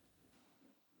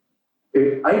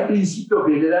 Hay principios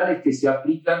generales que se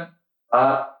aplican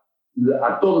a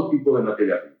todo tipo de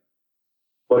materia prima.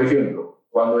 Por ejemplo,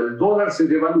 cuando el dólar se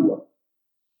devalúa,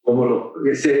 cuando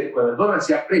el dólar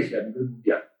se aprecia a nivel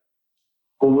mundial,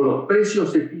 como los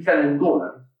precios se fijan en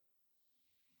dólares,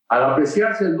 al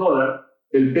apreciarse el dólar,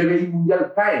 el PBI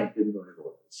mundial cae en términos de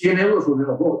dólares, 100 euros o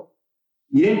menos dólares.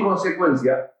 Y en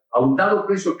consecuencia, a un dado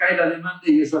precio cae la demanda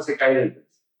y eso hace caer el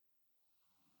precio.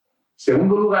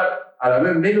 Segundo lugar, al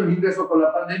haber menos ingresos con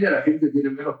la pandemia, la gente tiene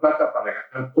menos plata para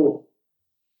gastar todo.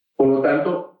 Por lo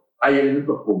tanto, hay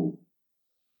elementos comunes.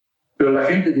 Pero la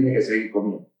gente tiene que seguir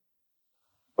comiendo.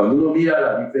 Cuando uno mira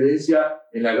la diferencia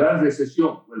en la gran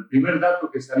recesión, el primer dato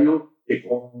que salió de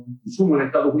consumo en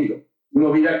Estados Unidos, uno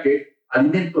mira que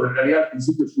alimentos en realidad al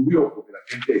principio subió porque la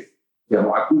gente,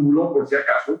 digamos, acumuló por si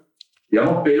acaso,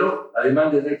 digamos, pero la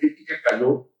demanda energética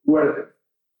cayó fuerte.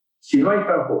 Si no hay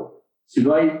transporte, si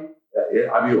no hay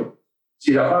avión,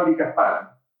 si las fábricas paran,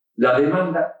 la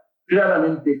demanda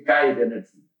claramente cae de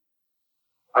energía.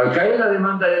 Al caer la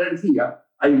demanda de energía,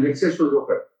 hay un exceso de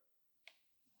oferta.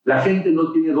 La gente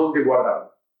no tiene dónde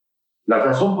guardarlo. La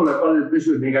razón por la cual el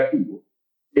precio es negativo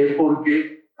es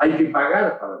porque hay que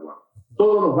pagar para guardar.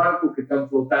 Todos los barcos que están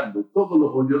flotando, todos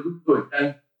los oleoductos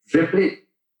están repletos,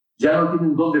 ya no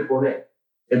tienen dónde poner.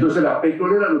 Entonces las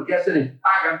petroleras lo que hacen es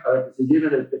pagan para que se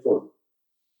lleven el petróleo.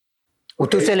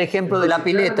 Usted usa el ejemplo de la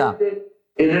pileta.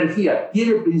 Energía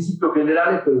tiene principios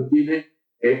generales, pero tiene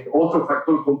otro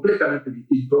factor completamente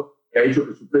distinto que ha hecho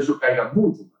que su precio caiga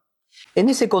mucho más. En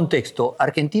ese contexto,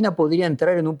 Argentina podría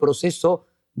entrar en un proceso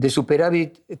de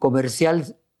superávit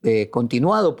comercial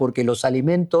continuado, porque los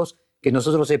alimentos que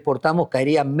nosotros exportamos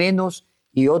caerían menos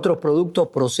y otros productos,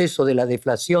 proceso de la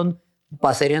deflación,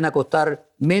 pasarían a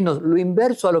costar menos. Lo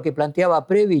inverso a lo que planteaba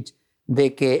Prebisch,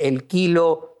 de que el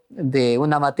kilo de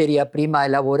una materia prima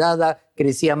elaborada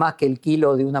crecía más que el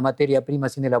kilo de una materia prima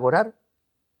sin elaborar.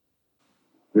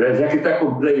 Ya que está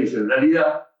con Prebisch, en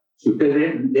realidad, si usted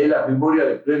lee la memoria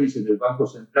de Prebisch en el Banco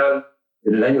Central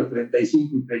en el año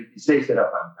 35 y 36, era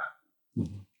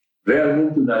fantástico.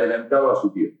 Realmente un adelantado a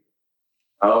su tiempo.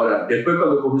 Ahora, después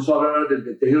cuando comenzó a hablar del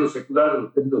deterioro secular de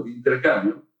los términos de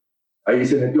intercambio, ahí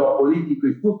se metió a político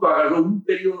y justo agarró un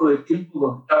periodo de tiempo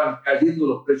donde estaban cayendo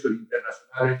los precios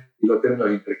internacionales y los términos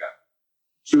de intercambio.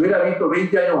 Si hubiera visto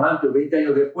 20 años antes o 20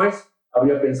 años después,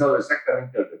 habría pensado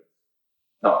exactamente al revés.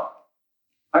 No.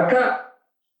 Acá,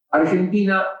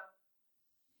 Argentina,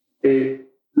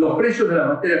 los precios de la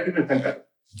materia prima están caros.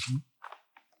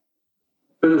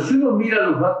 Pero si uno mira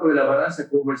los datos de la balanza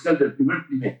comercial del primer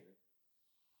trimestre,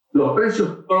 los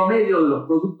precios promedio de los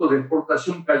productos de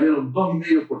exportación cayeron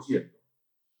 2,5%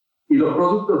 y los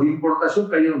productos de importación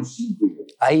cayeron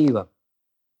 5,5%. Ahí va.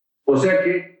 O sea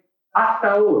que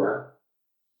hasta ahora,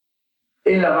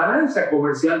 en la balanza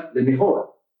comercial le mejora.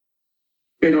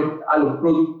 pero a los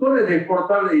productores de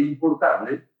exportables e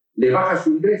importables le baja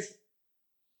su ingreso,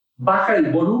 baja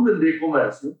el volumen de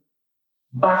comercio,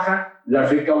 baja la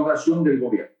recaudación del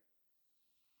gobierno.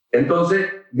 Entonces,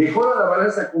 mejora la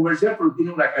balanza comercial, pero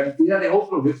tiene una cantidad de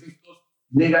otros efectos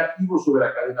negativos sobre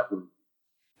la cadena productiva.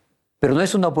 Pero no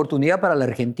es una oportunidad para la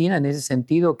Argentina en ese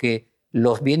sentido que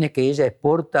los bienes que ella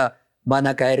exporta van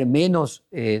a caer menos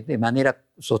de manera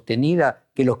sostenida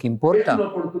que los que importa. Es una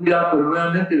oportunidad, pero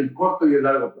nuevamente en el corto y el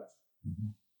largo plazo.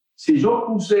 Si yo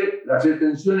puse las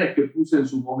retenciones que puse en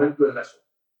su momento en la zona,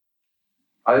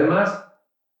 además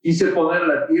quise poner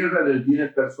la tierra en el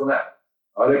bien personal,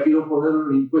 ahora quiero poner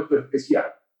un impuesto especial.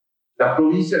 Las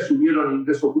provincias subieron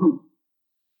ingresos brutos,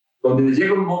 donde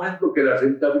llega un momento que la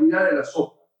rentabilidad de la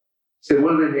soja se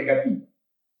vuelve negativa.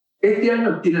 Este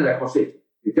año tiene la cosecha,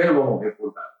 este año vamos a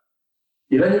exportar.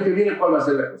 Y el año que viene, ¿cuál va a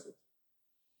ser la cosecha?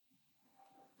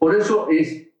 Por eso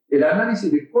el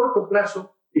análisis de corto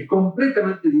plazo es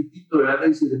completamente distinto del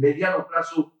análisis de mediano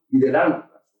plazo y de largo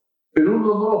plazo. Pero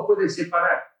uno no los puede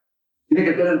separar. Tiene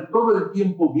que tener todo el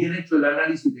tiempo bien hecho el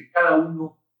análisis de cada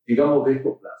uno, digamos, de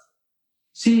estos plazos.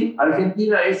 Sí,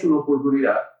 Argentina es una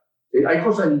oportunidad. Hay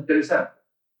cosas interesantes.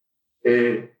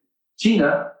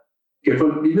 China, que fue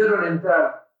el primero en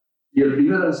entrar y el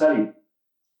primero en salir,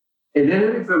 en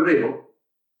enero y febrero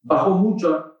bajó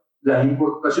mucho las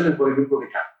importaciones, por ejemplo, de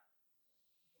carne.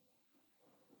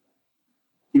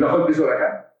 Y bajó el precio de la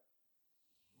carne.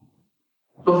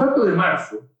 Los datos de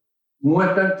marzo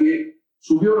muestran que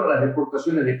subieron las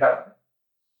exportaciones de carne.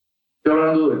 Estoy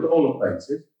hablando de todos los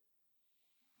países.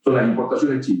 Son las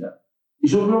importaciones chinas. Y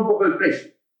subió un poco el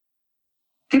precio.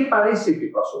 ¿Qué parece que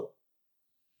pasó?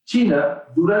 China,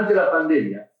 durante la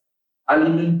pandemia,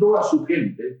 alimentó a su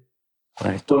gente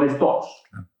con stocks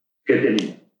que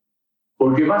tenía.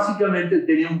 Porque básicamente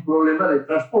tenía un problema de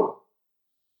transporte.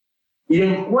 Y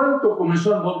en cuanto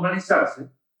comenzó a normalizarse,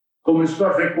 comenzó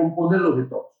a recomponer los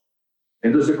stocks.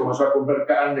 Entonces comenzó a comprar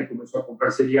carne, comenzó a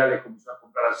comprar cereales, comenzó a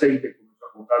comprar aceite, comenzó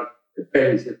a comprar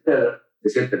peles, etcétera,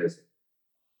 etcétera, etcétera.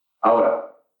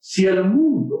 Ahora, si el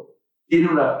mundo tiene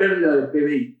una pérdida de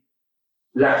PBI,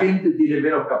 la gente tiene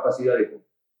menos capacidad de compra.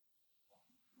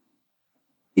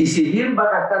 Y si bien va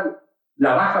a gastar,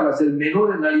 la baja va a ser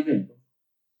menor en alimentos,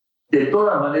 de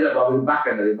todas maneras va a haber baja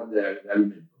en la demanda de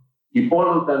alimentos. Y por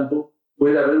lo tanto,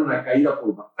 puede haber una caída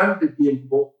por bastante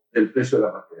tiempo del precio de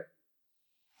la materia.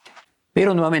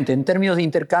 Pero nuevamente, en términos de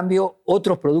intercambio,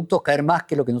 otros productos caen más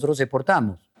que lo que nosotros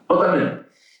exportamos.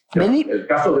 Totalmente. El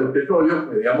caso del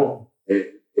petróleo, digamos,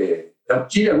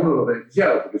 Chile es uno de los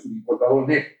beneficiados, porque es un importador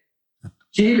neto.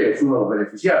 Chile es uno de los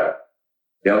beneficiados.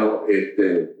 Digamos,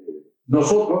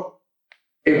 nosotros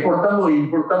exportamos e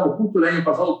importamos justo el año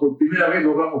pasado, por primera vez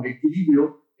logramos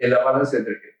equilibrio en la balanza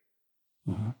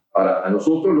energética. Ahora, a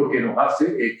nosotros lo que nos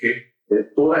hace es que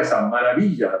toda esa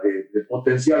maravilla de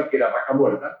potencial que era Vaca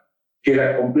Muerta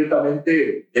queda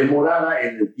completamente demorada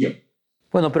en el tiempo.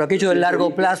 Bueno, pero aquello del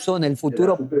largo plazo, en el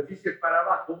futuro... De la superficie para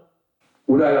abajo,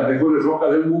 una de las mejores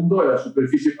rocas del mundo, de la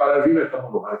superficie para arriba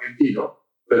estamos los argentinos,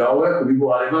 pero ahora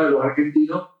tuvimos, además de los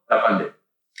argentinos, la pandemia.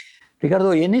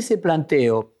 Ricardo, y en ese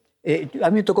planteo, a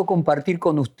mí me tocó compartir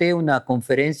con usted una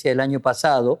conferencia el año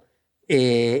pasado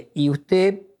y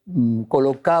usted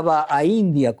colocaba a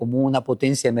India como una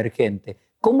potencia emergente.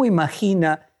 ¿Cómo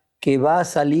imagina que va a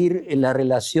salir en la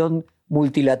relación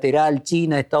multilateral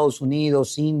China, Estados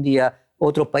Unidos, India,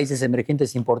 otros países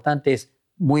emergentes importantes,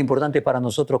 muy importantes para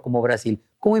nosotros como Brasil?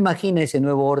 ¿Cómo imagina ese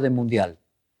nuevo orden mundial?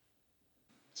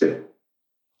 Sí.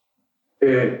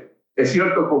 Es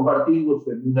cierto, compartimos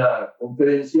en una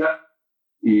conferencia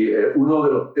y uno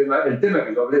de los temas, el tema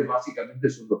que yo hablé básicamente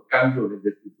son los cambios en la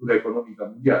estructura económica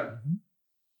mundial,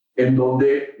 en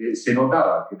donde se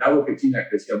notaba que dado que China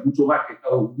crecía mucho más que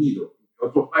Estados Unidos y que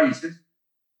otros países,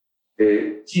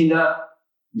 China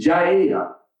ya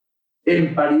era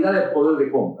en paridad de poder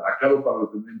de compra, aclaro para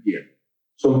los que no entienden.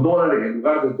 Son dólares en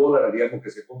lugar de dólares, digamos,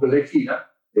 que se compra de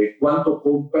China, ¿cuánto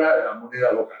compra la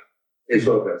moneda local?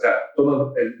 Eso, o sea,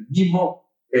 toman el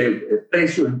mismo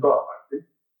precio en todas partes.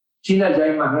 China ya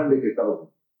es más grande que Estados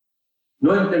Unidos.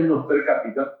 No en términos per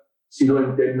cápita, sino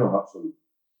en términos absolutos.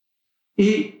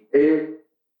 Y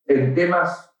en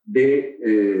temas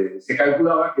de... se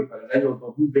calculaba que para el año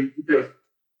 2023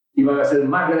 iban a ser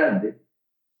más grandes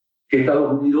que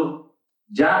Estados Unidos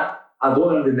ya a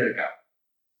dólar de mercado.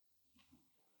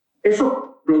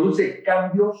 Eso produce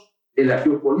cambios en la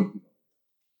geopolítica.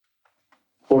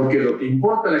 Porque lo que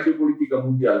importa en la geopolítica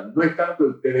mundial no es tanto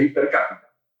el PBI per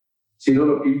cápita, sino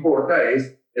lo que importa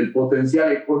es el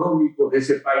potencial económico de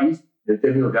ese país en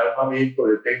términos de armamento,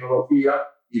 de tecnología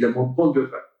y de un montón de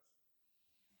otras cosas.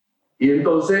 Y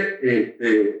entonces,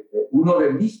 uno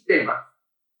de mis temas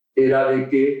era de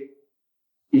que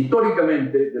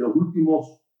históricamente, de los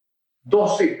últimos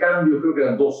 12 cambios, creo que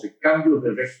eran 12 cambios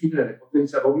de régimen de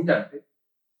potencia dominante,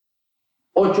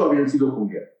 8 habían sido con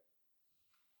guerra.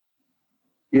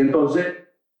 Y entonces,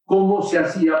 ¿cómo se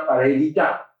hacía para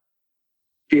evitar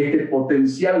que este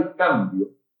potencial cambio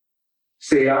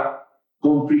sea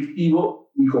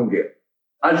conflictivo y con guerra?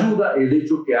 Ayuda el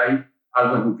hecho que hay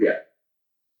armas nucleares.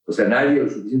 O sea, nadie es lo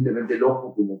suficientemente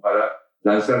loco como para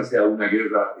lanzarse a una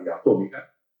guerra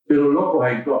atómica, pero locos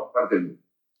hay en todas partes del mundo.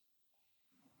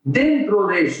 Dentro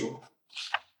de eso,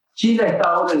 China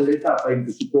está ahora en la etapa en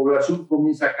que su población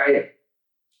comienza a caer.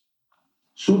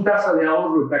 Su tasa de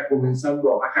ahorro está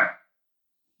comenzando a bajar.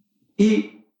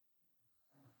 Y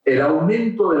el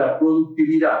aumento de la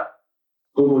productividad,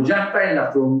 como ya está en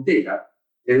la frontera,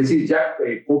 es decir, ya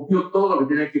copió todo lo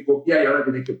que tenía que copiar y ahora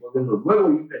tiene que poner los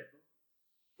nuevos inventos,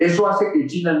 eso hace que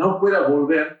China no pueda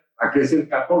volver a crecer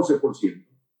 14%,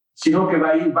 sino que va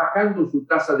a ir bajando su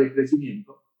tasa de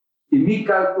crecimiento. Y mi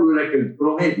cálculo era que el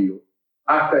promedio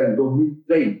hasta el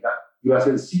 2030 iba a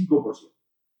ser 5%.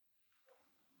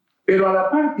 Pero a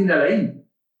la par tiene a la India,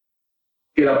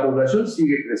 que la población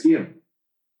sigue creciendo,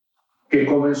 que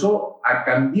comenzó a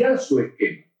cambiar su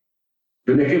esquema,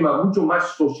 de un esquema mucho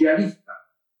más socialista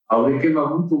a un esquema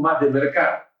mucho más de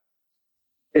mercado,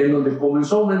 en donde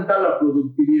comenzó a aumentar la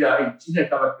productividad y China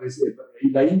estaba creciendo, y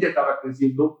la India estaba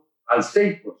creciendo al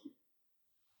 6%.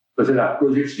 Entonces las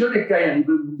proyecciones que hay a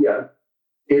nivel mundial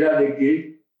era de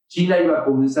que China iba a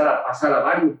comenzar a pasar a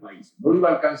varios países, no iba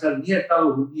a alcanzar ni a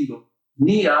Estados Unidos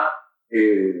ni a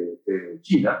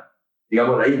China,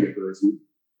 digamos la India quiero decir,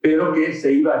 pero que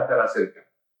se iba a estar acercando.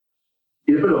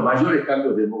 Y después los mayores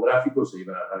cambios demográficos se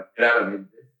iban a dar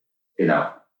claramente en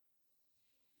África,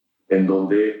 en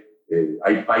donde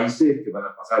hay países que van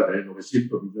a pasar a tener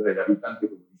 900 millones de habitantes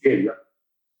como Nigeria,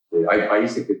 hay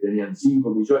países que tenían 5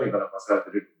 millones y van a pasar a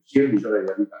tener 100 millones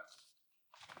de habitantes.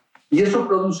 Y eso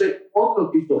produce otro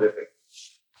tipo de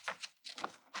efectos.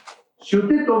 Si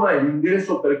usted toma el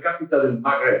ingreso per cápita del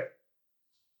Magreb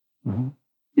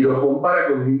y lo compara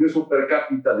con el ingreso per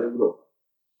cápita de Europa,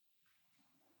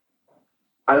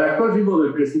 al actual ritmo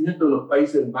del crecimiento de los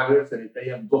países del Magreb se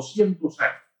necesitarían 200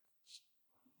 años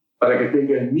para que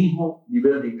tenga el mismo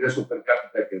nivel de ingreso per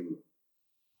cápita que Europa.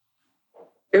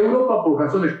 Europa, por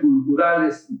razones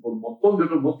culturales y por un montón de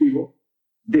otros motivos,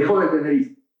 dejó de tener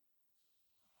hijos,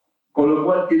 con lo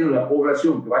cual tiene una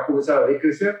población que va a comenzar a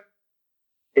decrecer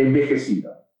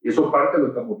envejecida. Y eso parte de lo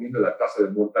que estamos viendo en la tasa de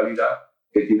mortalidad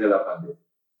que tiene la pandemia.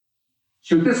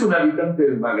 Si usted es un habitante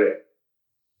del Magreb,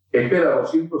 espera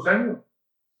 200 años,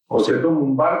 o se toma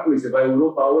un barco y se va a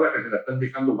Europa ahora que se la están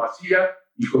dejando vacía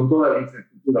y con toda la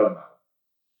infraestructura armada.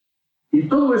 Y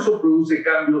todo eso produce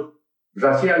cambios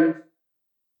raciales,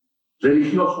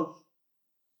 religiosos,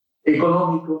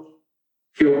 económicos,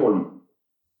 geopolíticos.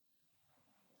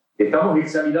 Estamos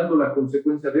examinando las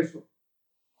consecuencias de eso.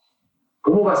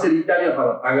 ¿Cómo va a ser Italia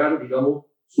para pagar, digamos,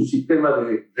 su sistema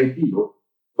de retiro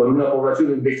con una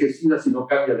población envejecida si no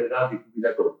cambia de edad de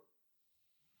jubilatoria?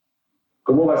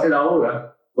 ¿Cómo va a ser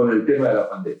ahora con el tema de la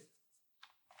pandemia?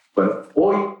 Bueno,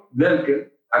 hoy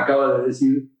Merkel acaba de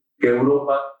decir que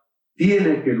Europa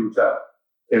tiene que luchar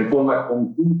en forma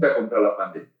conjunta contra la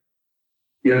pandemia.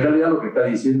 Y en realidad lo que está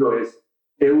diciendo es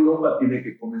Europa tiene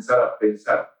que comenzar a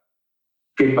pensar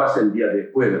qué pasa el día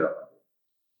después de la pandemia.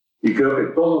 Y creo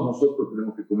que todos nosotros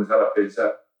tenemos que comenzar a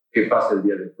pensar qué pasa el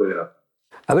día después de la pandemia.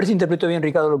 A ver si interpreto bien,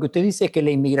 Ricardo. Lo que usted dice es que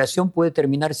la inmigración puede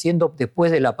terminar siendo,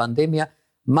 después de la pandemia,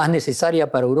 más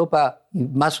necesaria para Europa y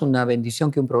más una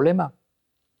bendición que un problema.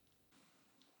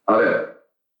 A ver,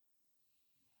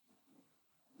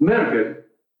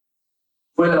 Merkel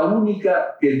fue la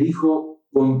única que dijo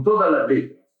con todas las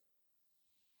letras,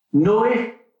 no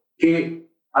es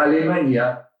que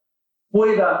Alemania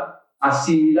pueda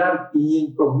asimilar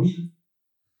 500.000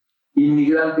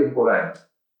 inmigrantes por año.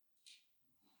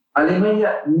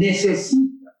 Alemania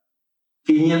necesita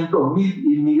 500.000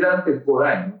 inmigrantes por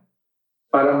año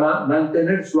para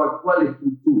mantener su actual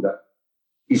estructura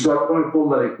y su actual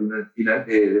forma de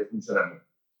funcionamiento.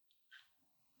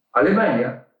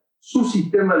 Alemania, su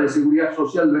sistema de seguridad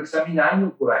social lo examina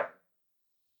año por año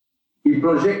y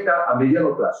proyecta a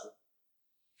mediano plazo.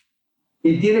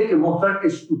 Y tiene que mostrar que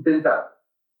es sustentable.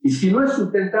 Y si no es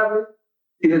sustentable,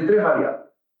 tiene 3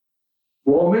 variables.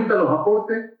 O aumenta los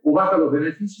aportes, o baja los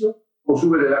beneficios, o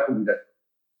sube la edad jubilatoria.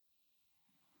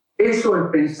 Eso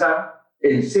es pensar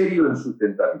en serio en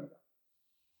sustentabilidad.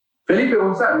 Felipe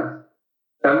González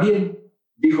también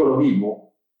dijo lo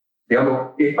mismo.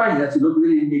 Digamos, España, si no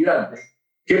tuviera inmigrantes,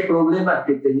 ¿qué problemas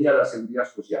que tenía la seguridad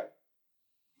social?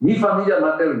 Mi familia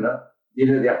materna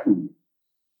viene de Asturias,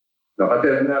 la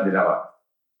paterna de Navarra.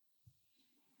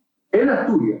 En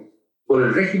Asturias, por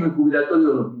el régimen jubilatorio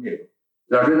de los mineros,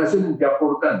 la relación entre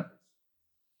aportantes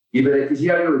y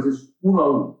beneficiarios es 1 a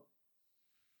 1.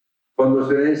 Cuando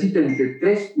se necesita entre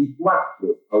 3 y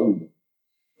 4 a 1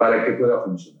 para que pueda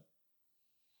funcionar.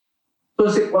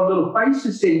 Entonces, cuando los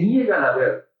países se niegan a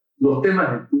ver los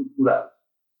temas estructurales,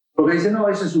 porque dicen, no,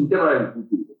 ese es un tema del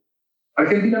futuro.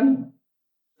 Argentina mismo.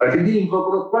 Argentina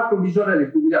incorporó 4 millones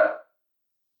de jubilados.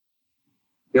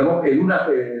 Digamos, en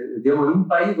un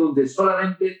país donde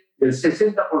solamente el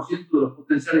 60% de los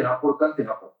potenciales aportantes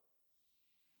aportan.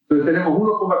 Entonces tenemos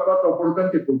 1,4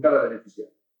 aportantes por cada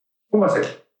beneficiario. ¿Cómo va a ser?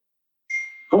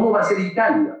 ¿Cómo va a ser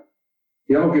Italia?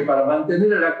 Digamos que para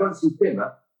mantener el actual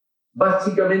sistema,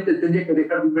 básicamente tendría que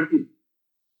dejar de invertir,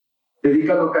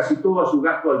 dedicando casi todo a su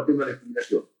gasto al tema de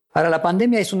jubilación. Ahora, la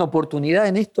pandemia es una oportunidad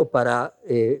en esto para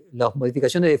las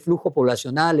modificaciones de flujos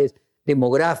poblacionales,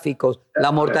 demográficos,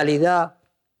 la mortalidad.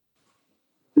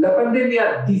 La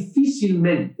pandemia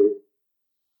difícilmente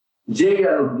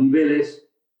llega a los niveles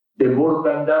de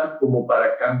mortandad como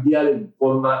para cambiar en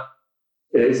forma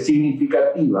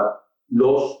significativa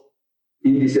los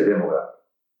índices demográficos.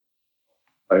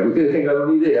 Para que ustedes tengan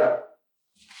una idea,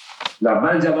 la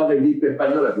mal llamada gripe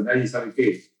española, que nadie sabe qué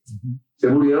es, se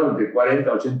murieron entre 40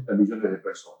 a 80 millones de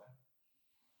personas.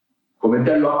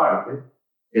 Comentario aparte,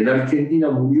 en Argentina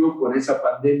murió con esa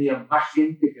pandemia más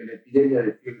gente que la epidemia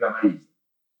de fiebre amarilla.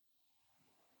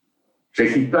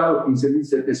 Registrados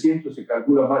 15.700, se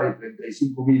calcula más de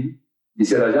 35.000 y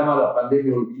se la llama la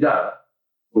pandemia olvidada,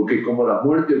 porque como las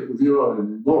muertes ocurrieron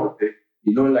en el norte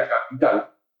y no en la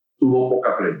capital, tuvo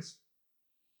poca prensa.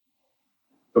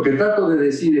 Lo que trato de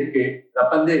decir es que la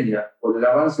pandemia, por el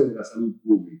avance de la salud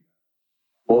pública,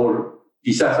 por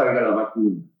quizás salga la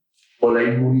vacuna, por la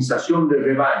inmunización del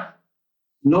rebaño,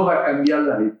 no va a cambiar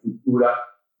la estructura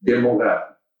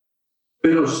demográfica.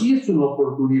 Pero sí es una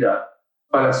oportunidad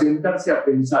para sentarse a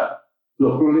pensar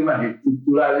los problemas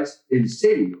estructurales en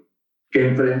serio que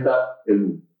enfrenta el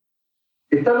mundo.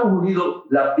 Estados Unidos,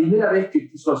 la primera vez que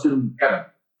quiso hacer un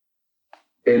cambio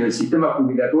en el sistema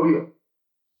jubilatorio,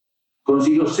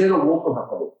 consiguió 0 votos a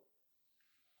favor.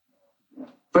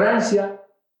 Francia,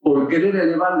 por querer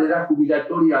elevar la edad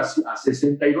jubilatoria a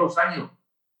 62 años,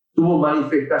 tuvo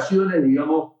manifestaciones,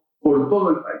 digamos, por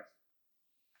todo el país.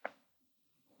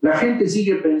 La gente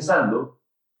sigue pensando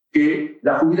que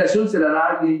la jubilación se la da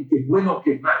a alguien que es bueno o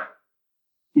que es malo.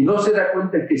 Y no se da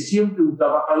cuenta que siempre un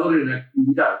trabajador en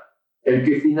actividad, el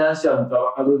que financia a un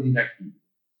trabajador inactivo.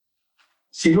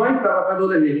 Si no hay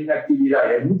trabajadores en inactividad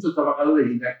y hay muchos trabajadores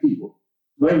inactivos,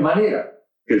 no hay manera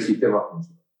que el sistema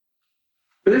funcione.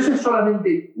 Pero eso es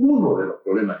solamente uno de los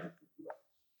problemas estructurales.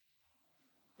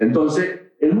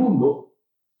 Entonces, el mundo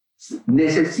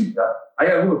necesita, hay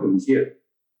algunos que lo hicieron,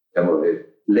 digamos,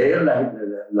 leer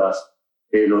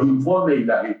los informes y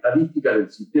las estadísticas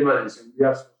del sistema de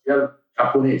seguridad social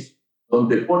japonés,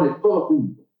 donde pone todo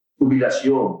junto,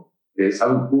 jubilación,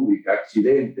 salud pública,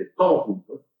 accidentes, todo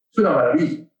junto. Es una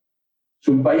maravilla. Es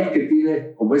un país que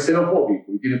tiene, como es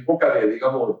xenofóbico y tiene poca,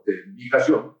 digamos,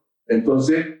 migración,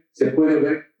 entonces se puede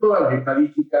ver todas las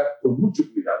estadísticas con mucho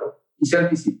cuidado y se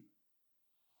anticipa.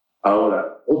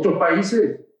 Ahora, otros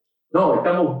países, no,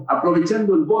 estamos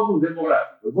aprovechando el bonus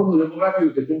demográfico. El bonus demográfico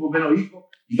es que tengo menos hijos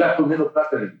y gasto menos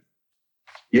plata en el hijo.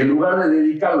 Y en lugar de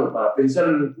dedicarlo para pensar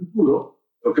en el futuro,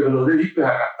 lo que me lo dedico es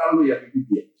a gastarlo y a vivir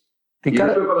bien.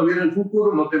 Ricardo, y después cuando viene el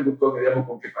futuro no tengo con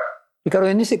qué pagar. Ricardo,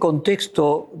 en ese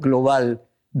contexto global,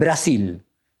 Brasil,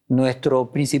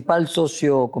 nuestro principal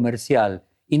socio comercial,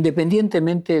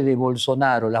 independientemente de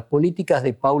Bolsonaro, las políticas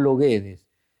de Paulo Guedes,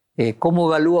 ¿cómo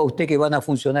evalúa usted que van a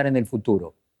funcionar en el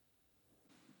futuro?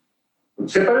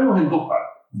 Separemos en 2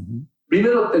 partes.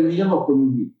 Primero terminemos con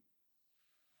un mito.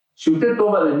 Si usted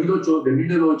toma de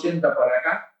 1980 para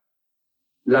acá,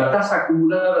 la tasa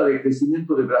acumulada de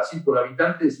crecimiento de Brasil por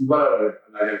habitante es igual a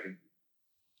la de Argentina.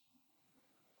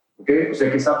 ¿Okay? O sea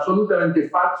que es absolutamente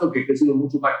falso que ha crecido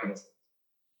mucho más que nosotros.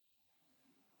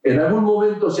 En algún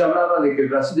momento se hablaba de que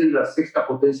Brasil era la 6ª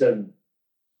potencia del mundo,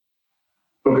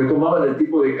 porque tomaban el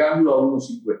tipo de cambio a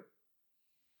 1.50.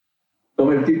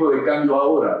 Toma el tipo de cambio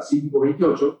ahora a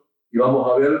 5.28 y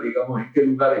vamos a ver, digamos, en qué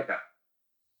lugar está.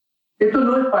 Esto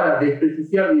no es para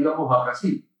desprestigiar, digamos, a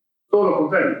Brasil. Todo lo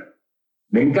contrario.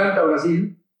 Me encanta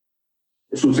Brasil.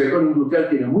 Su sector industrial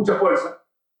tiene mucha fuerza,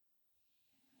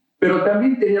 pero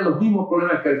también tenía los mismos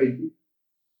problemas que Argentina.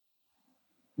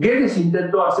 Guedes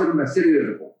intentó hacer una serie de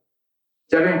reformas.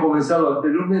 Ya habían comenzado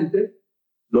anteriormente,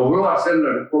 logró hacer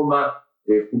la reforma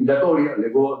jubilatoria,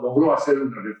 logró hacer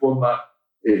una reforma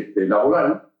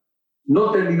laboral,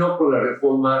 no terminó con la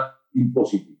reforma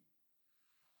impositiva.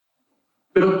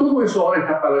 Pero todo eso ahora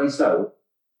está paralizado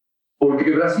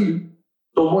porque Brasil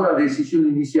tomó la decisión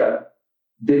inicial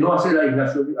de no hacer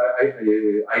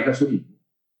aislacionismo,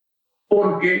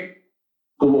 porque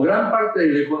como gran parte de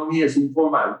la economía es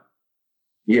informal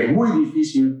y es muy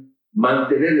difícil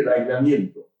mantener el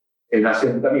aislamiento en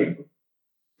asentamiento,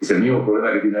 que es el mismo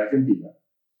problema que tiene Argentina,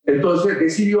 entonces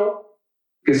decidió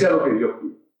que sea lo que Dios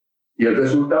quiera. Y el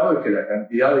resultado es que la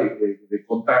cantidad de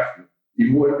contagios y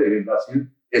muertes en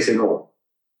Brasil es enorme.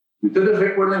 Y ustedes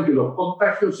recuerdan que los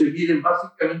contagios se miden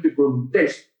básicamente con un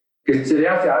test que se le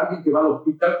hace a alguien que va al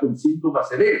hospital con síntomas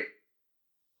severos.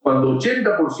 Cuando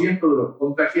 80% de los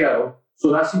contagiados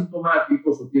son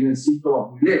asintomáticos o tienen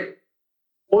síntomas muy leves.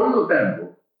 Por lo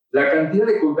tanto, la cantidad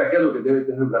de contagiados que debe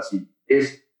tener Brasil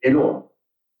es enorme.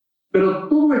 Pero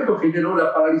todo esto generó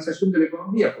la paralización de la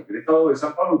economía, porque el Estado de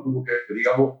San Pablo tuvo que,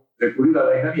 digamos, recurrir al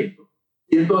aislamiento.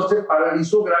 Y entonces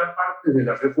paralizó gran parte de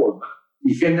la reforma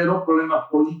y generó problemas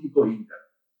políticos internos.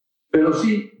 Pero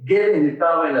sí, Guedes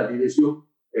estaba en la dirección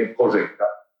correcta,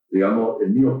 digamos,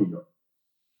 en mi opinión.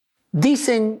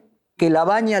 Dicen que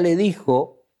Labaña le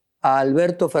dijo a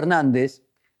Alberto Fernández: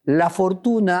 la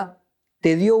fortuna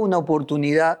te dio una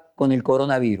oportunidad con el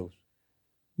coronavirus,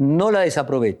 no la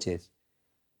desaproveches.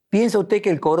 ¿Piensa usted que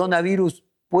el coronavirus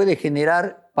puede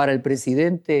generar para el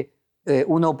presidente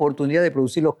una oportunidad de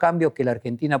producir los cambios que la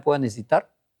Argentina pueda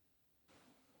necesitar?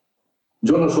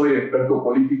 Yo no soy experto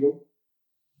político,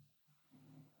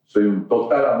 soy un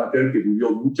total amateur que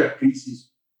vivió muchas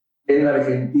crisis en la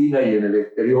Argentina y en el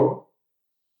exterior,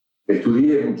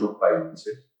 estudié en muchos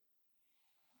países.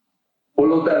 Por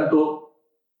lo tanto,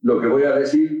 lo que voy a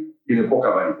decir tiene poca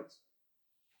validez.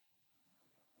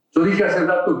 Yo dije hace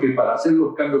rato que para hacer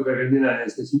los cambios que Argentina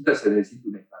necesita, se necesita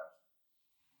un Estado.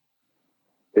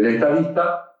 El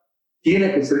estadista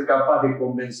tiene que ser capaz de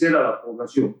convencer a la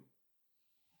población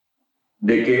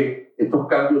de que estos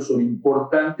cambios son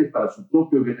importantes para su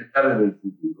propio bienestar en el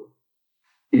futuro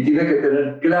y tiene que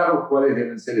tener claro cuáles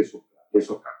deben ser esos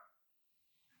cambios.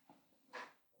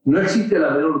 No existe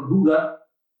la menor duda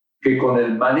que con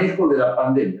el manejo de la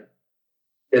pandemia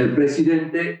el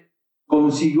presidente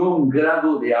consiguió un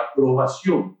grado de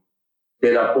aprobación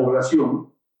de la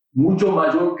población mucho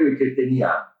mayor que el que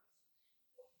tenía antes.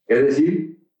 Es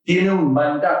decir, tiene un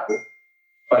mandato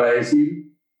para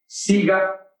decir: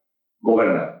 siga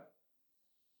gobernando.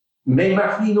 Me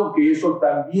imagino que eso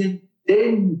también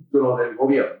dentro del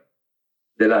gobierno,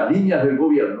 de las líneas del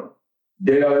gobierno,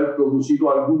 debe haber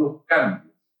producido algunos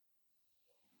cambios.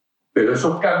 Pero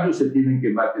esos cambios se tienen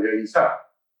que materializar.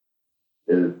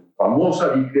 La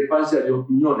famosa discrepancia de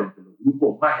opinión entre los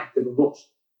grupos más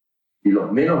heterodoxos y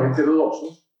los menos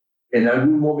heterodoxos, en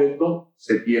algún momento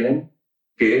se tienen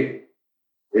que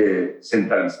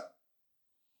centralizar.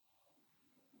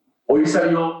 Hoy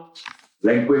salió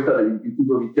la encuesta del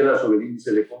Instituto Vitela sobre el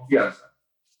índice de confianza,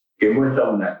 que muestra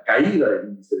una caída del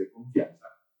índice de confianza.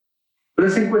 Pero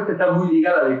esa encuesta está muy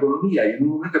ligada a la economía, y en un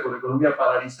momento con la economía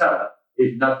paralizada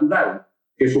es natural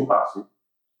que eso pase.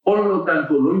 Por lo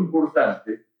tanto, lo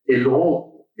importante es lo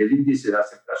otro, el índice de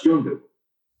aceptación del voto.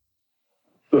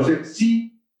 Entonces,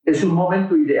 sí, es un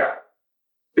momento ideal,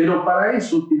 pero para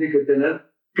eso tiene que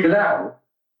tener claro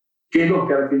qué es lo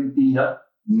que Argentina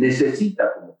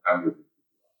necesita como cambio.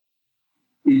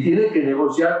 Y tiene que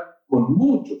negociar con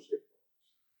muchos sectores.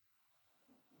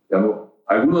 Digamos,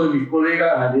 algunos de mis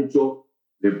colegas han hecho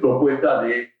propuestas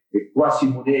de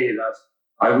cuasimonedas.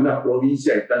 Algunas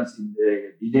provincias están sin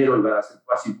dinero y van a hacer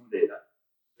cuasimonedas.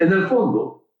 En el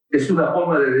fondo, es una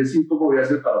forma de decir cómo voy a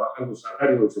hacer para bajar los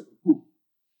salarios del sector público.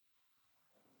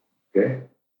 ¿Okay?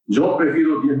 Yo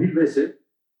prefiero 10.000 veces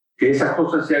que esas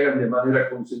cosas se hagan de manera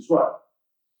consensual,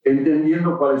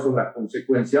 entendiendo cuáles son las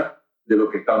consecuencias de lo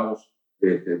que estamos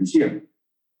diciendo.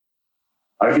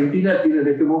 Argentina tiene en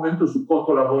este momento su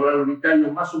costo laboral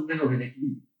unitario más o menos en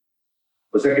equilibrio.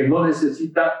 O sea que no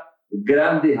necesita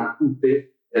grandes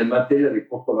ajustes en materia de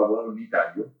costo laboral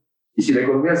unitario. Y si la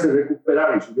economía se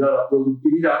recuperara y subiera la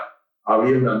productividad,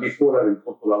 habría una mejora del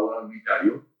costo laboral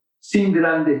unitario sin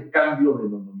grandes cambios de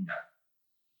lo nominal.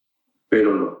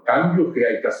 Pero los cambios que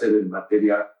hay que hacer en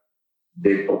materia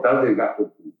del total del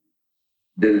gasto público,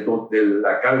 de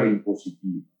la carga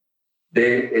impositiva,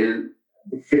 de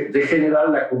generar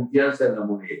la confianza en la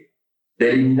moneda,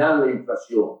 de eliminar la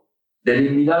inflación, de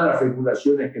eliminar las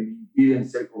regulaciones que me impiden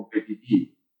ser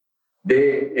competitivo,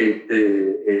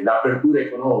 de la apertura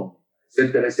económica,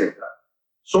 etcétera, etcétera,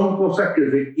 son cosas que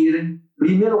requieren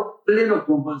primero pleno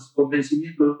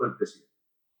convencimiento del presidente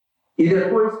y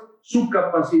después su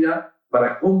capacidad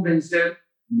para convencer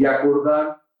y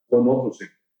acordar con otros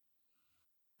sectores.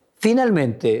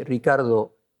 Finalmente,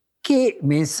 Ricardo, ¿qué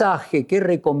mensaje, qué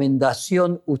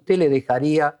recomendación usted le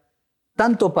dejaría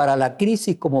tanto para la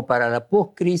crisis como para la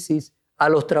post-crisis a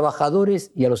los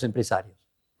trabajadores y a los empresarios?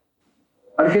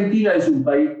 Argentina es un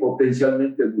país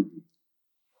potencialmente muy rico.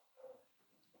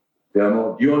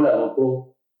 Digamos, Dios la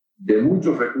dotó de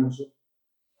muchos recursos.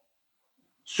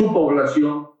 Su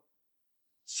población,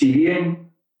 si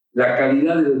bien la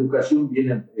calidad de la educación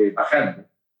viene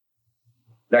bajando,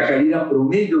 la calidad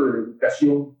promedio de la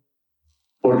educación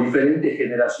por diferentes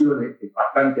generaciones es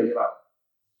bastante elevada.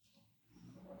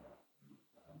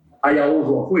 Hay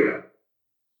ahorro afuera,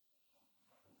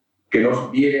 que nos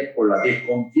viene por la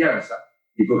desconfianza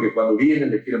y porque cuando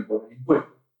vienen le quieren poner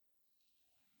impuestos.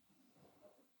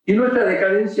 Y nuestra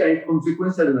decadencia es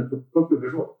consecuencia de nuestros propios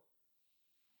errores.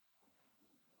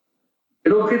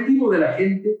 El objetivo de la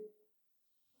gente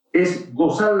es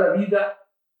gozar la vida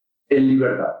en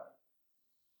libertad.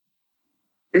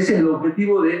 Ese es el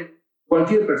objetivo de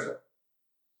cualquier persona.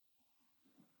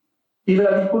 Y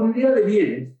la disponibilidad de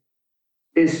bienes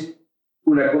es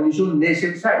una condición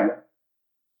necesaria,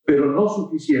 pero no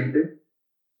suficiente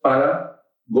para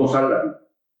gozar la vida.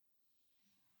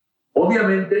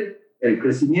 Obviamente, el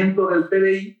crecimiento del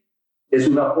PBI es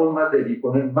una forma de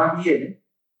disponer más bienes,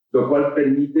 lo cual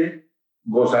permite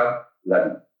gozar la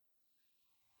vida.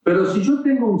 Pero si yo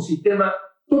tengo un sistema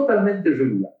totalmente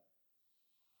regular,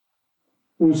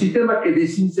 un sistema que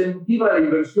desincentiva la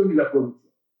inversión y la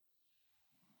producción,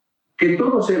 que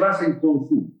todo se basa en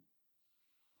consumo,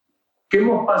 que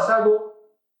hemos pasado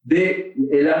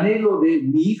del anhelo de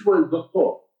mi hijo el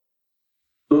doctor,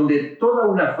 donde toda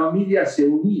una familia se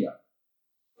unía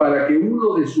para que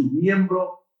uno de sus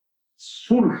miembros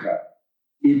surja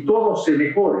y todos se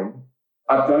mejoren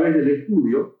a través del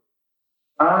estudio,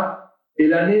 a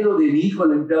el anhelo de mi hijo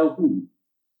el empleado público.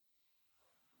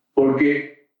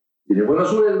 Porque tiene buenos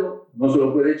sueldos, no se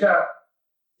lo puede echar,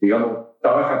 digamos,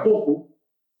 trabaja poco.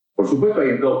 Por supuesto,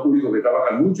 hay empleados públicos que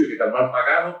trabajan mucho y que están mal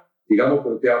pagados, digamos,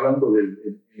 pero estoy hablando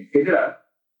en general.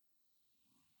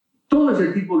 Todo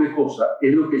ese tipo de cosas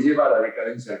es lo que lleva a la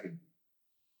decadencia argentina.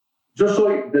 Yo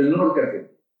soy del norte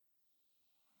argentino.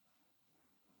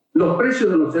 Los precios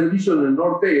de los servicios en el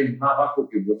norte es más bajo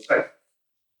que en Buenos Aires.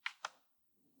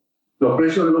 Los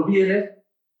precios de los bienes,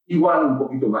 igual un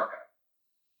poquito más caros.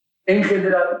 En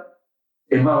general,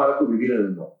 es más barato vivir en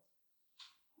el norte.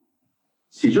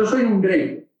 Si yo soy un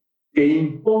gremio que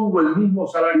impongo el mismo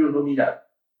salario nominal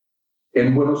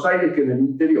en Buenos Aires que en el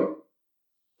interior,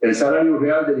 el salario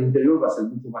real del interior va a ser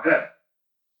mucho más grande.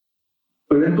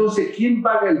 Pero entonces, ¿quién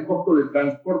paga el costo de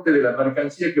transporte de la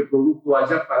mercancía que produzco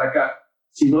allá para acá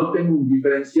si no tengo un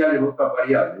diferencial en otras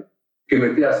variables que me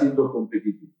esté haciendo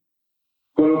competitivo?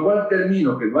 Con lo cual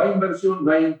termino que no hay inversión,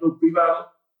 no hay empleo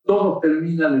privado, todos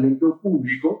terminan en empleo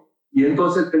público y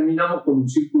entonces terminamos con un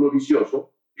círculo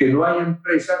vicioso que no hay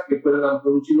empresas que puedan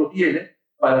producir los bienes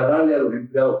para darle a los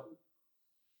empleados públicos.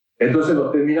 Entonces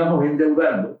nos terminamos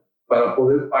endeudando para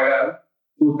poder pagar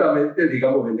justamente,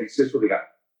 digamos, el exceso de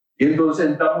gasto. Y entonces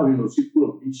entramos en los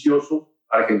círculos viciosos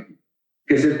argentinos,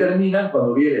 que se terminan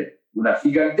cuando viene una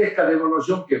gigantesca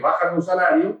devaluación que baja los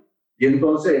salarios y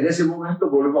entonces en ese momento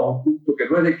volvemos a un punto que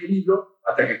no es de equilibrio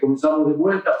hasta que comenzamos de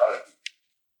vuelta para el equilibrio.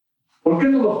 ¿Por qué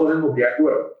no nos ponemos de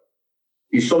acuerdo?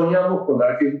 Y soñamos con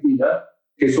la Argentina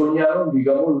que soñaron,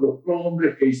 digamos, los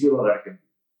prohombres que hicieron la Argentina.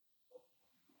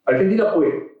 Argentina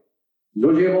puede.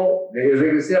 Yo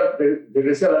regresé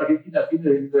a la Argentina a fines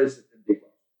de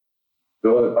 1974,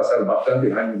 luego de pasar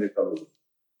bastantes años en Estados Unidos.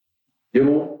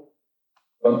 Llevo,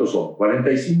 ¿cuántos son?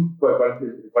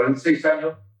 46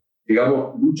 años,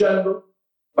 digamos, luchando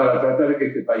para tratar de que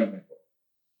este país mejore.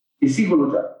 Y sigo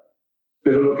luchando.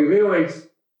 Pero lo que veo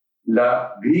es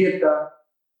la grieta,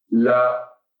 la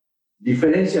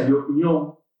diferencias de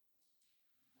opinión,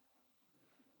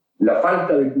 la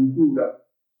falta de cultura,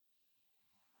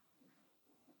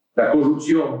 la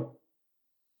corrupción.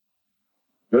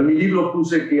 Yo en mi libro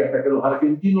puse que hasta que los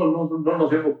argentinos no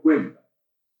nos demos cuenta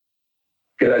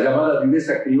que la llamada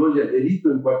viveza criolla es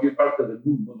delito en cualquier parte del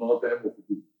mundo, no tenemos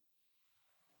futuro.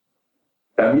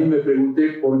 También me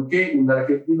pregunté por qué un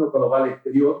argentino cuando va al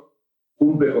exterior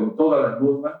cumple con todas las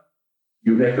normas y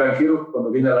un extranjero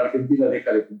cuando viene a la Argentina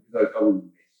deja de cumplir al cabo de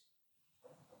un mes.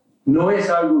 No es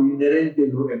algo inherente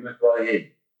en nuestro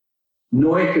ADN.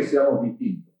 No es que seamos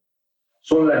distintos.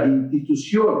 Son las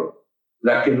instituciones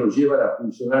las que nos llevan a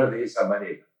funcionar de esa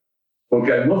manera.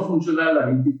 Porque al no funcionar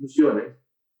las instituciones,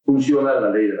 funciona la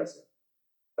ley de la selva.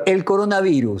 El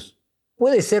coronavirus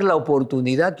puede ser la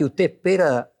oportunidad que usted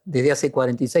espera desde hace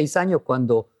 46 años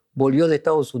cuando volvió de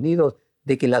Estados Unidos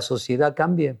de que la sociedad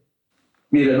cambie.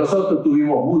 Mire, nosotros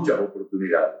tuvimos muchas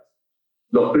oportunidades.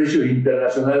 Los precios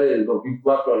internacionales del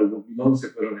 2004 al 2011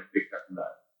 fueron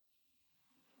espectaculares.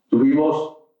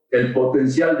 Tuvimos el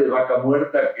potencial de vaca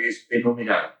muerta que es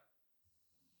fenomenal.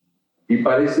 Y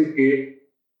parece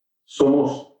que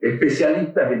somos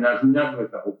especialistas en arruinar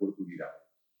nuestras oportunidades.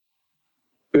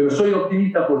 Pero soy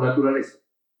optimista por naturaleza.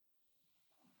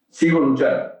 Sigo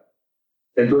luchando.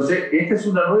 Entonces, esta es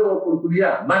una nueva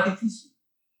oportunidad, más difícil,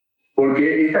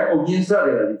 porque esta comienza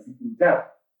de la dificultad,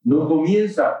 no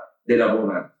comienza de la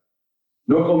bonanza.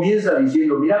 No comienza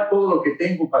diciendo, mira todo lo que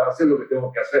tengo para hacer lo que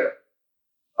tengo que hacer.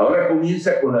 Ahora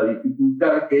comienza con la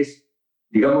dificultad que es,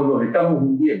 digamos, nos estamos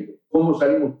hundiendo. ¿Cómo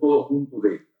salimos todos juntos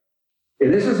de esto?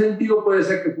 En ese sentido puede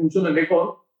ser que funcione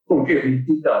mejor porque es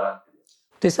distinta a la anterior.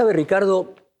 Usted sabe,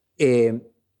 Ricardo,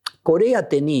 Corea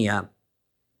tenía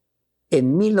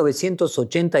en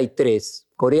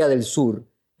 1983, Corea del Sur,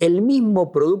 el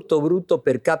mismo Producto Bruto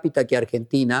per cápita que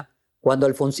Argentina cuando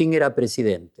Alfonsín era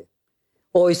presidente.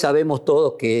 Hoy sabemos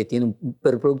todos que tiene un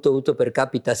Producto Bruto per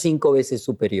cápita 5 veces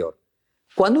superior.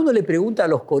 Cuando uno le pregunta a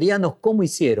los coreanos cómo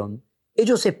hicieron,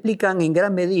 ellos explican en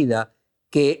gran medida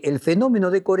que el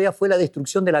fenómeno de Corea fue la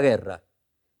destrucción de la guerra,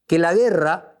 que la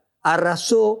guerra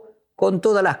arrasó con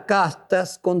todas las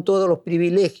castas, con todos los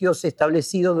privilegios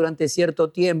establecidos durante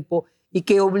cierto tiempo y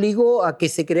que obligó a que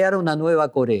se creara una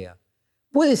nueva Corea.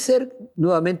 Puede ser,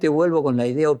 nuevamente vuelvo con la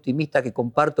idea optimista que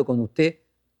comparto con usted,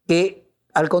 que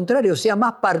al contrario sea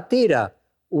más partera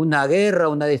una guerra,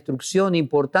 una destrucción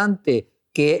importante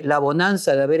que la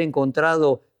bonanza de haber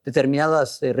encontrado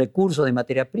determinados recursos de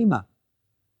materia prima.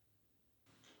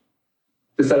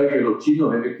 Usted sabe que los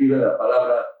chinos escriben la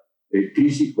palabra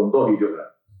crisis con 2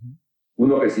 ideogramas.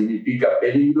 Uno que significa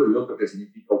peligro y otro que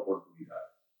significa oportunidad.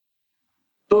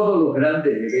 Todos los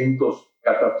grandes eventos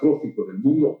catastróficos del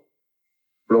mundo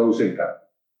producen cambio.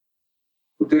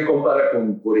 Usted compara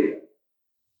con Corea.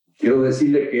 Quiero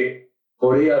decirle que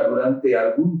Corea durante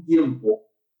algún tiempo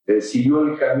siguió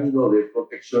el camino del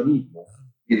proteccionismo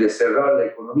y de cerrar la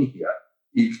economía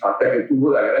y hasta que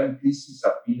tuvo la gran crisis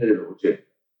a fines de los 80,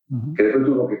 que después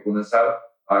tuvo que comenzar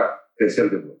a crecer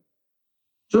de nuevo.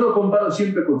 Yo lo comparo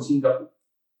siempre con Singapur.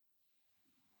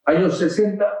 Años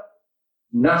 60,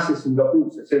 nace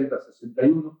Singapur, 60,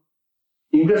 61,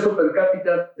 ingreso per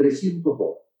cápita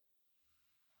 $300.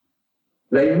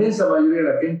 La inmensa mayoría de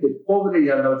la gente pobre y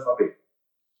analfabeta.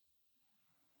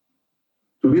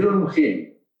 Tuvieron un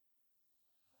genio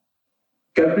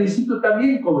que al principio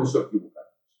también comenzó a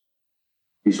equivocarse.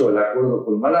 Hizo el acuerdo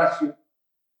con Malasia,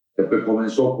 después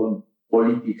comenzó con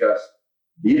políticas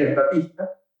bien estatistas,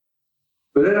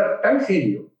 pero era tan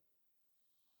genio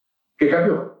que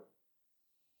cambió.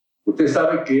 Usted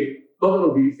sabe que todos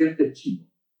los dirigentes chinos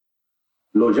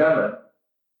lo llaman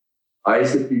a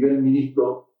ese primer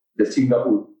ministro de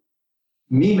Singapur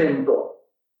mi mentor,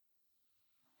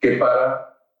 que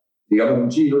para, digamos, un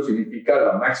chino significa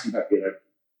la máxima jerarquía.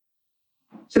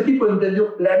 Ese tipo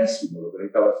entendió clarísimo lo que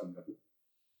necesitaba Singapur.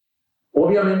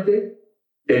 Obviamente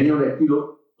tenía un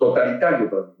estilo totalitario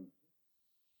para el mundo.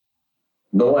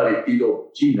 No al estilo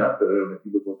China, pero era un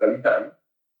estilo totalitario.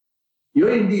 Y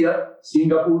hoy en día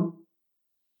Singapur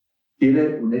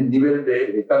tiene un nivel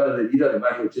de estándar de vida de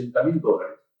más de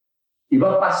 $80.000 y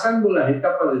va pasando las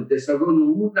etapas del desarrollo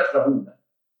una tras una,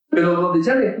 pero donde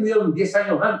ya le estudiaron 10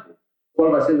 años antes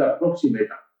cuál va a ser la próxima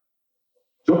etapa.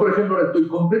 Yo, por ejemplo, ahora estoy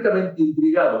completamente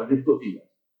intrigado en estos días,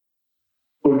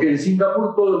 porque en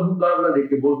Singapur todo el mundo habla de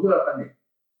que volvió la pandemia.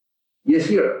 Y es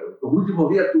cierto, los últimos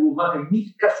días tuvo más de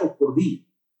 1.000 casos por día,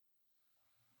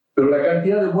 pero la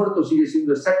cantidad de muertos sigue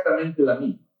siendo exactamente la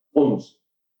misma, 11.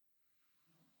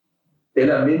 Es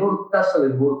la menor tasa de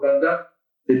mortandad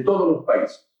de todos los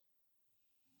países.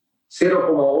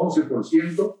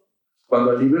 0,11%,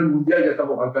 cuando a nivel mundial ya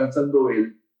estamos alcanzando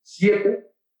el 7%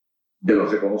 de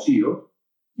los reconocidos,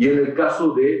 y en el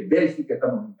caso de Bélgica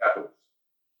estamos en 14%.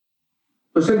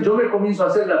 Entonces yo me comienzo a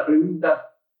hacer la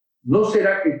pregunta, ¿no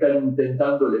será que están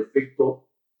intentando el efecto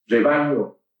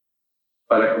rebaño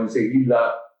para conseguir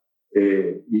la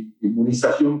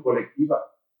inmunización colectiva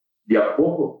de a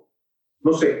poco?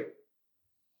 No sé,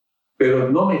 pero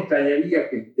no me extrañaría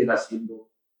que estén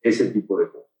haciendo ese tipo de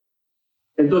cosas.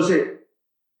 Entonces,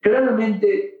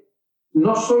 claramente,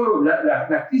 no solo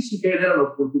la crisis generan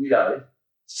oportunidades,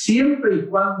 siempre y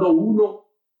cuando uno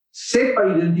sepa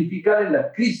identificar en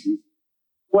las crisis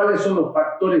cuáles son los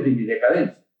factores de mi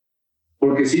decadencia.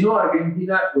 Porque si no,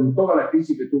 Argentina, con toda la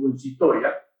crisis que tuvo en su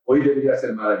historia, hoy debería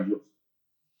ser maravillosa.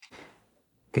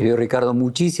 Querido Ricardo,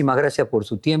 muchísimas gracias por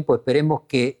su tiempo. Esperemos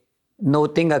que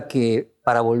no tenga que,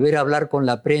 para volver a hablar con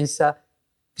la prensa,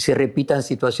 se repitan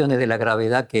situaciones de la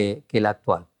gravedad que la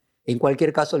actual. En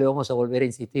cualquier caso, le vamos a volver a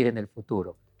insistir en el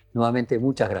futuro. Nuevamente,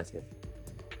 muchas gracias.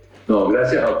 No,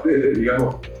 gracias a ustedes,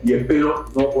 digamos, y espero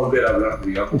no volver a hablar,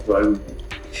 digamos, por algún tiempo.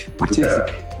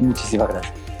 Muchísimas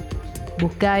gracias.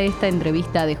 Busca esta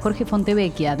entrevista de Jorge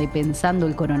Fontevecchia de Pensando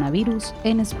el Coronavirus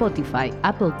en Spotify,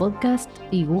 Apple Podcast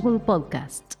y Google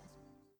Podcast.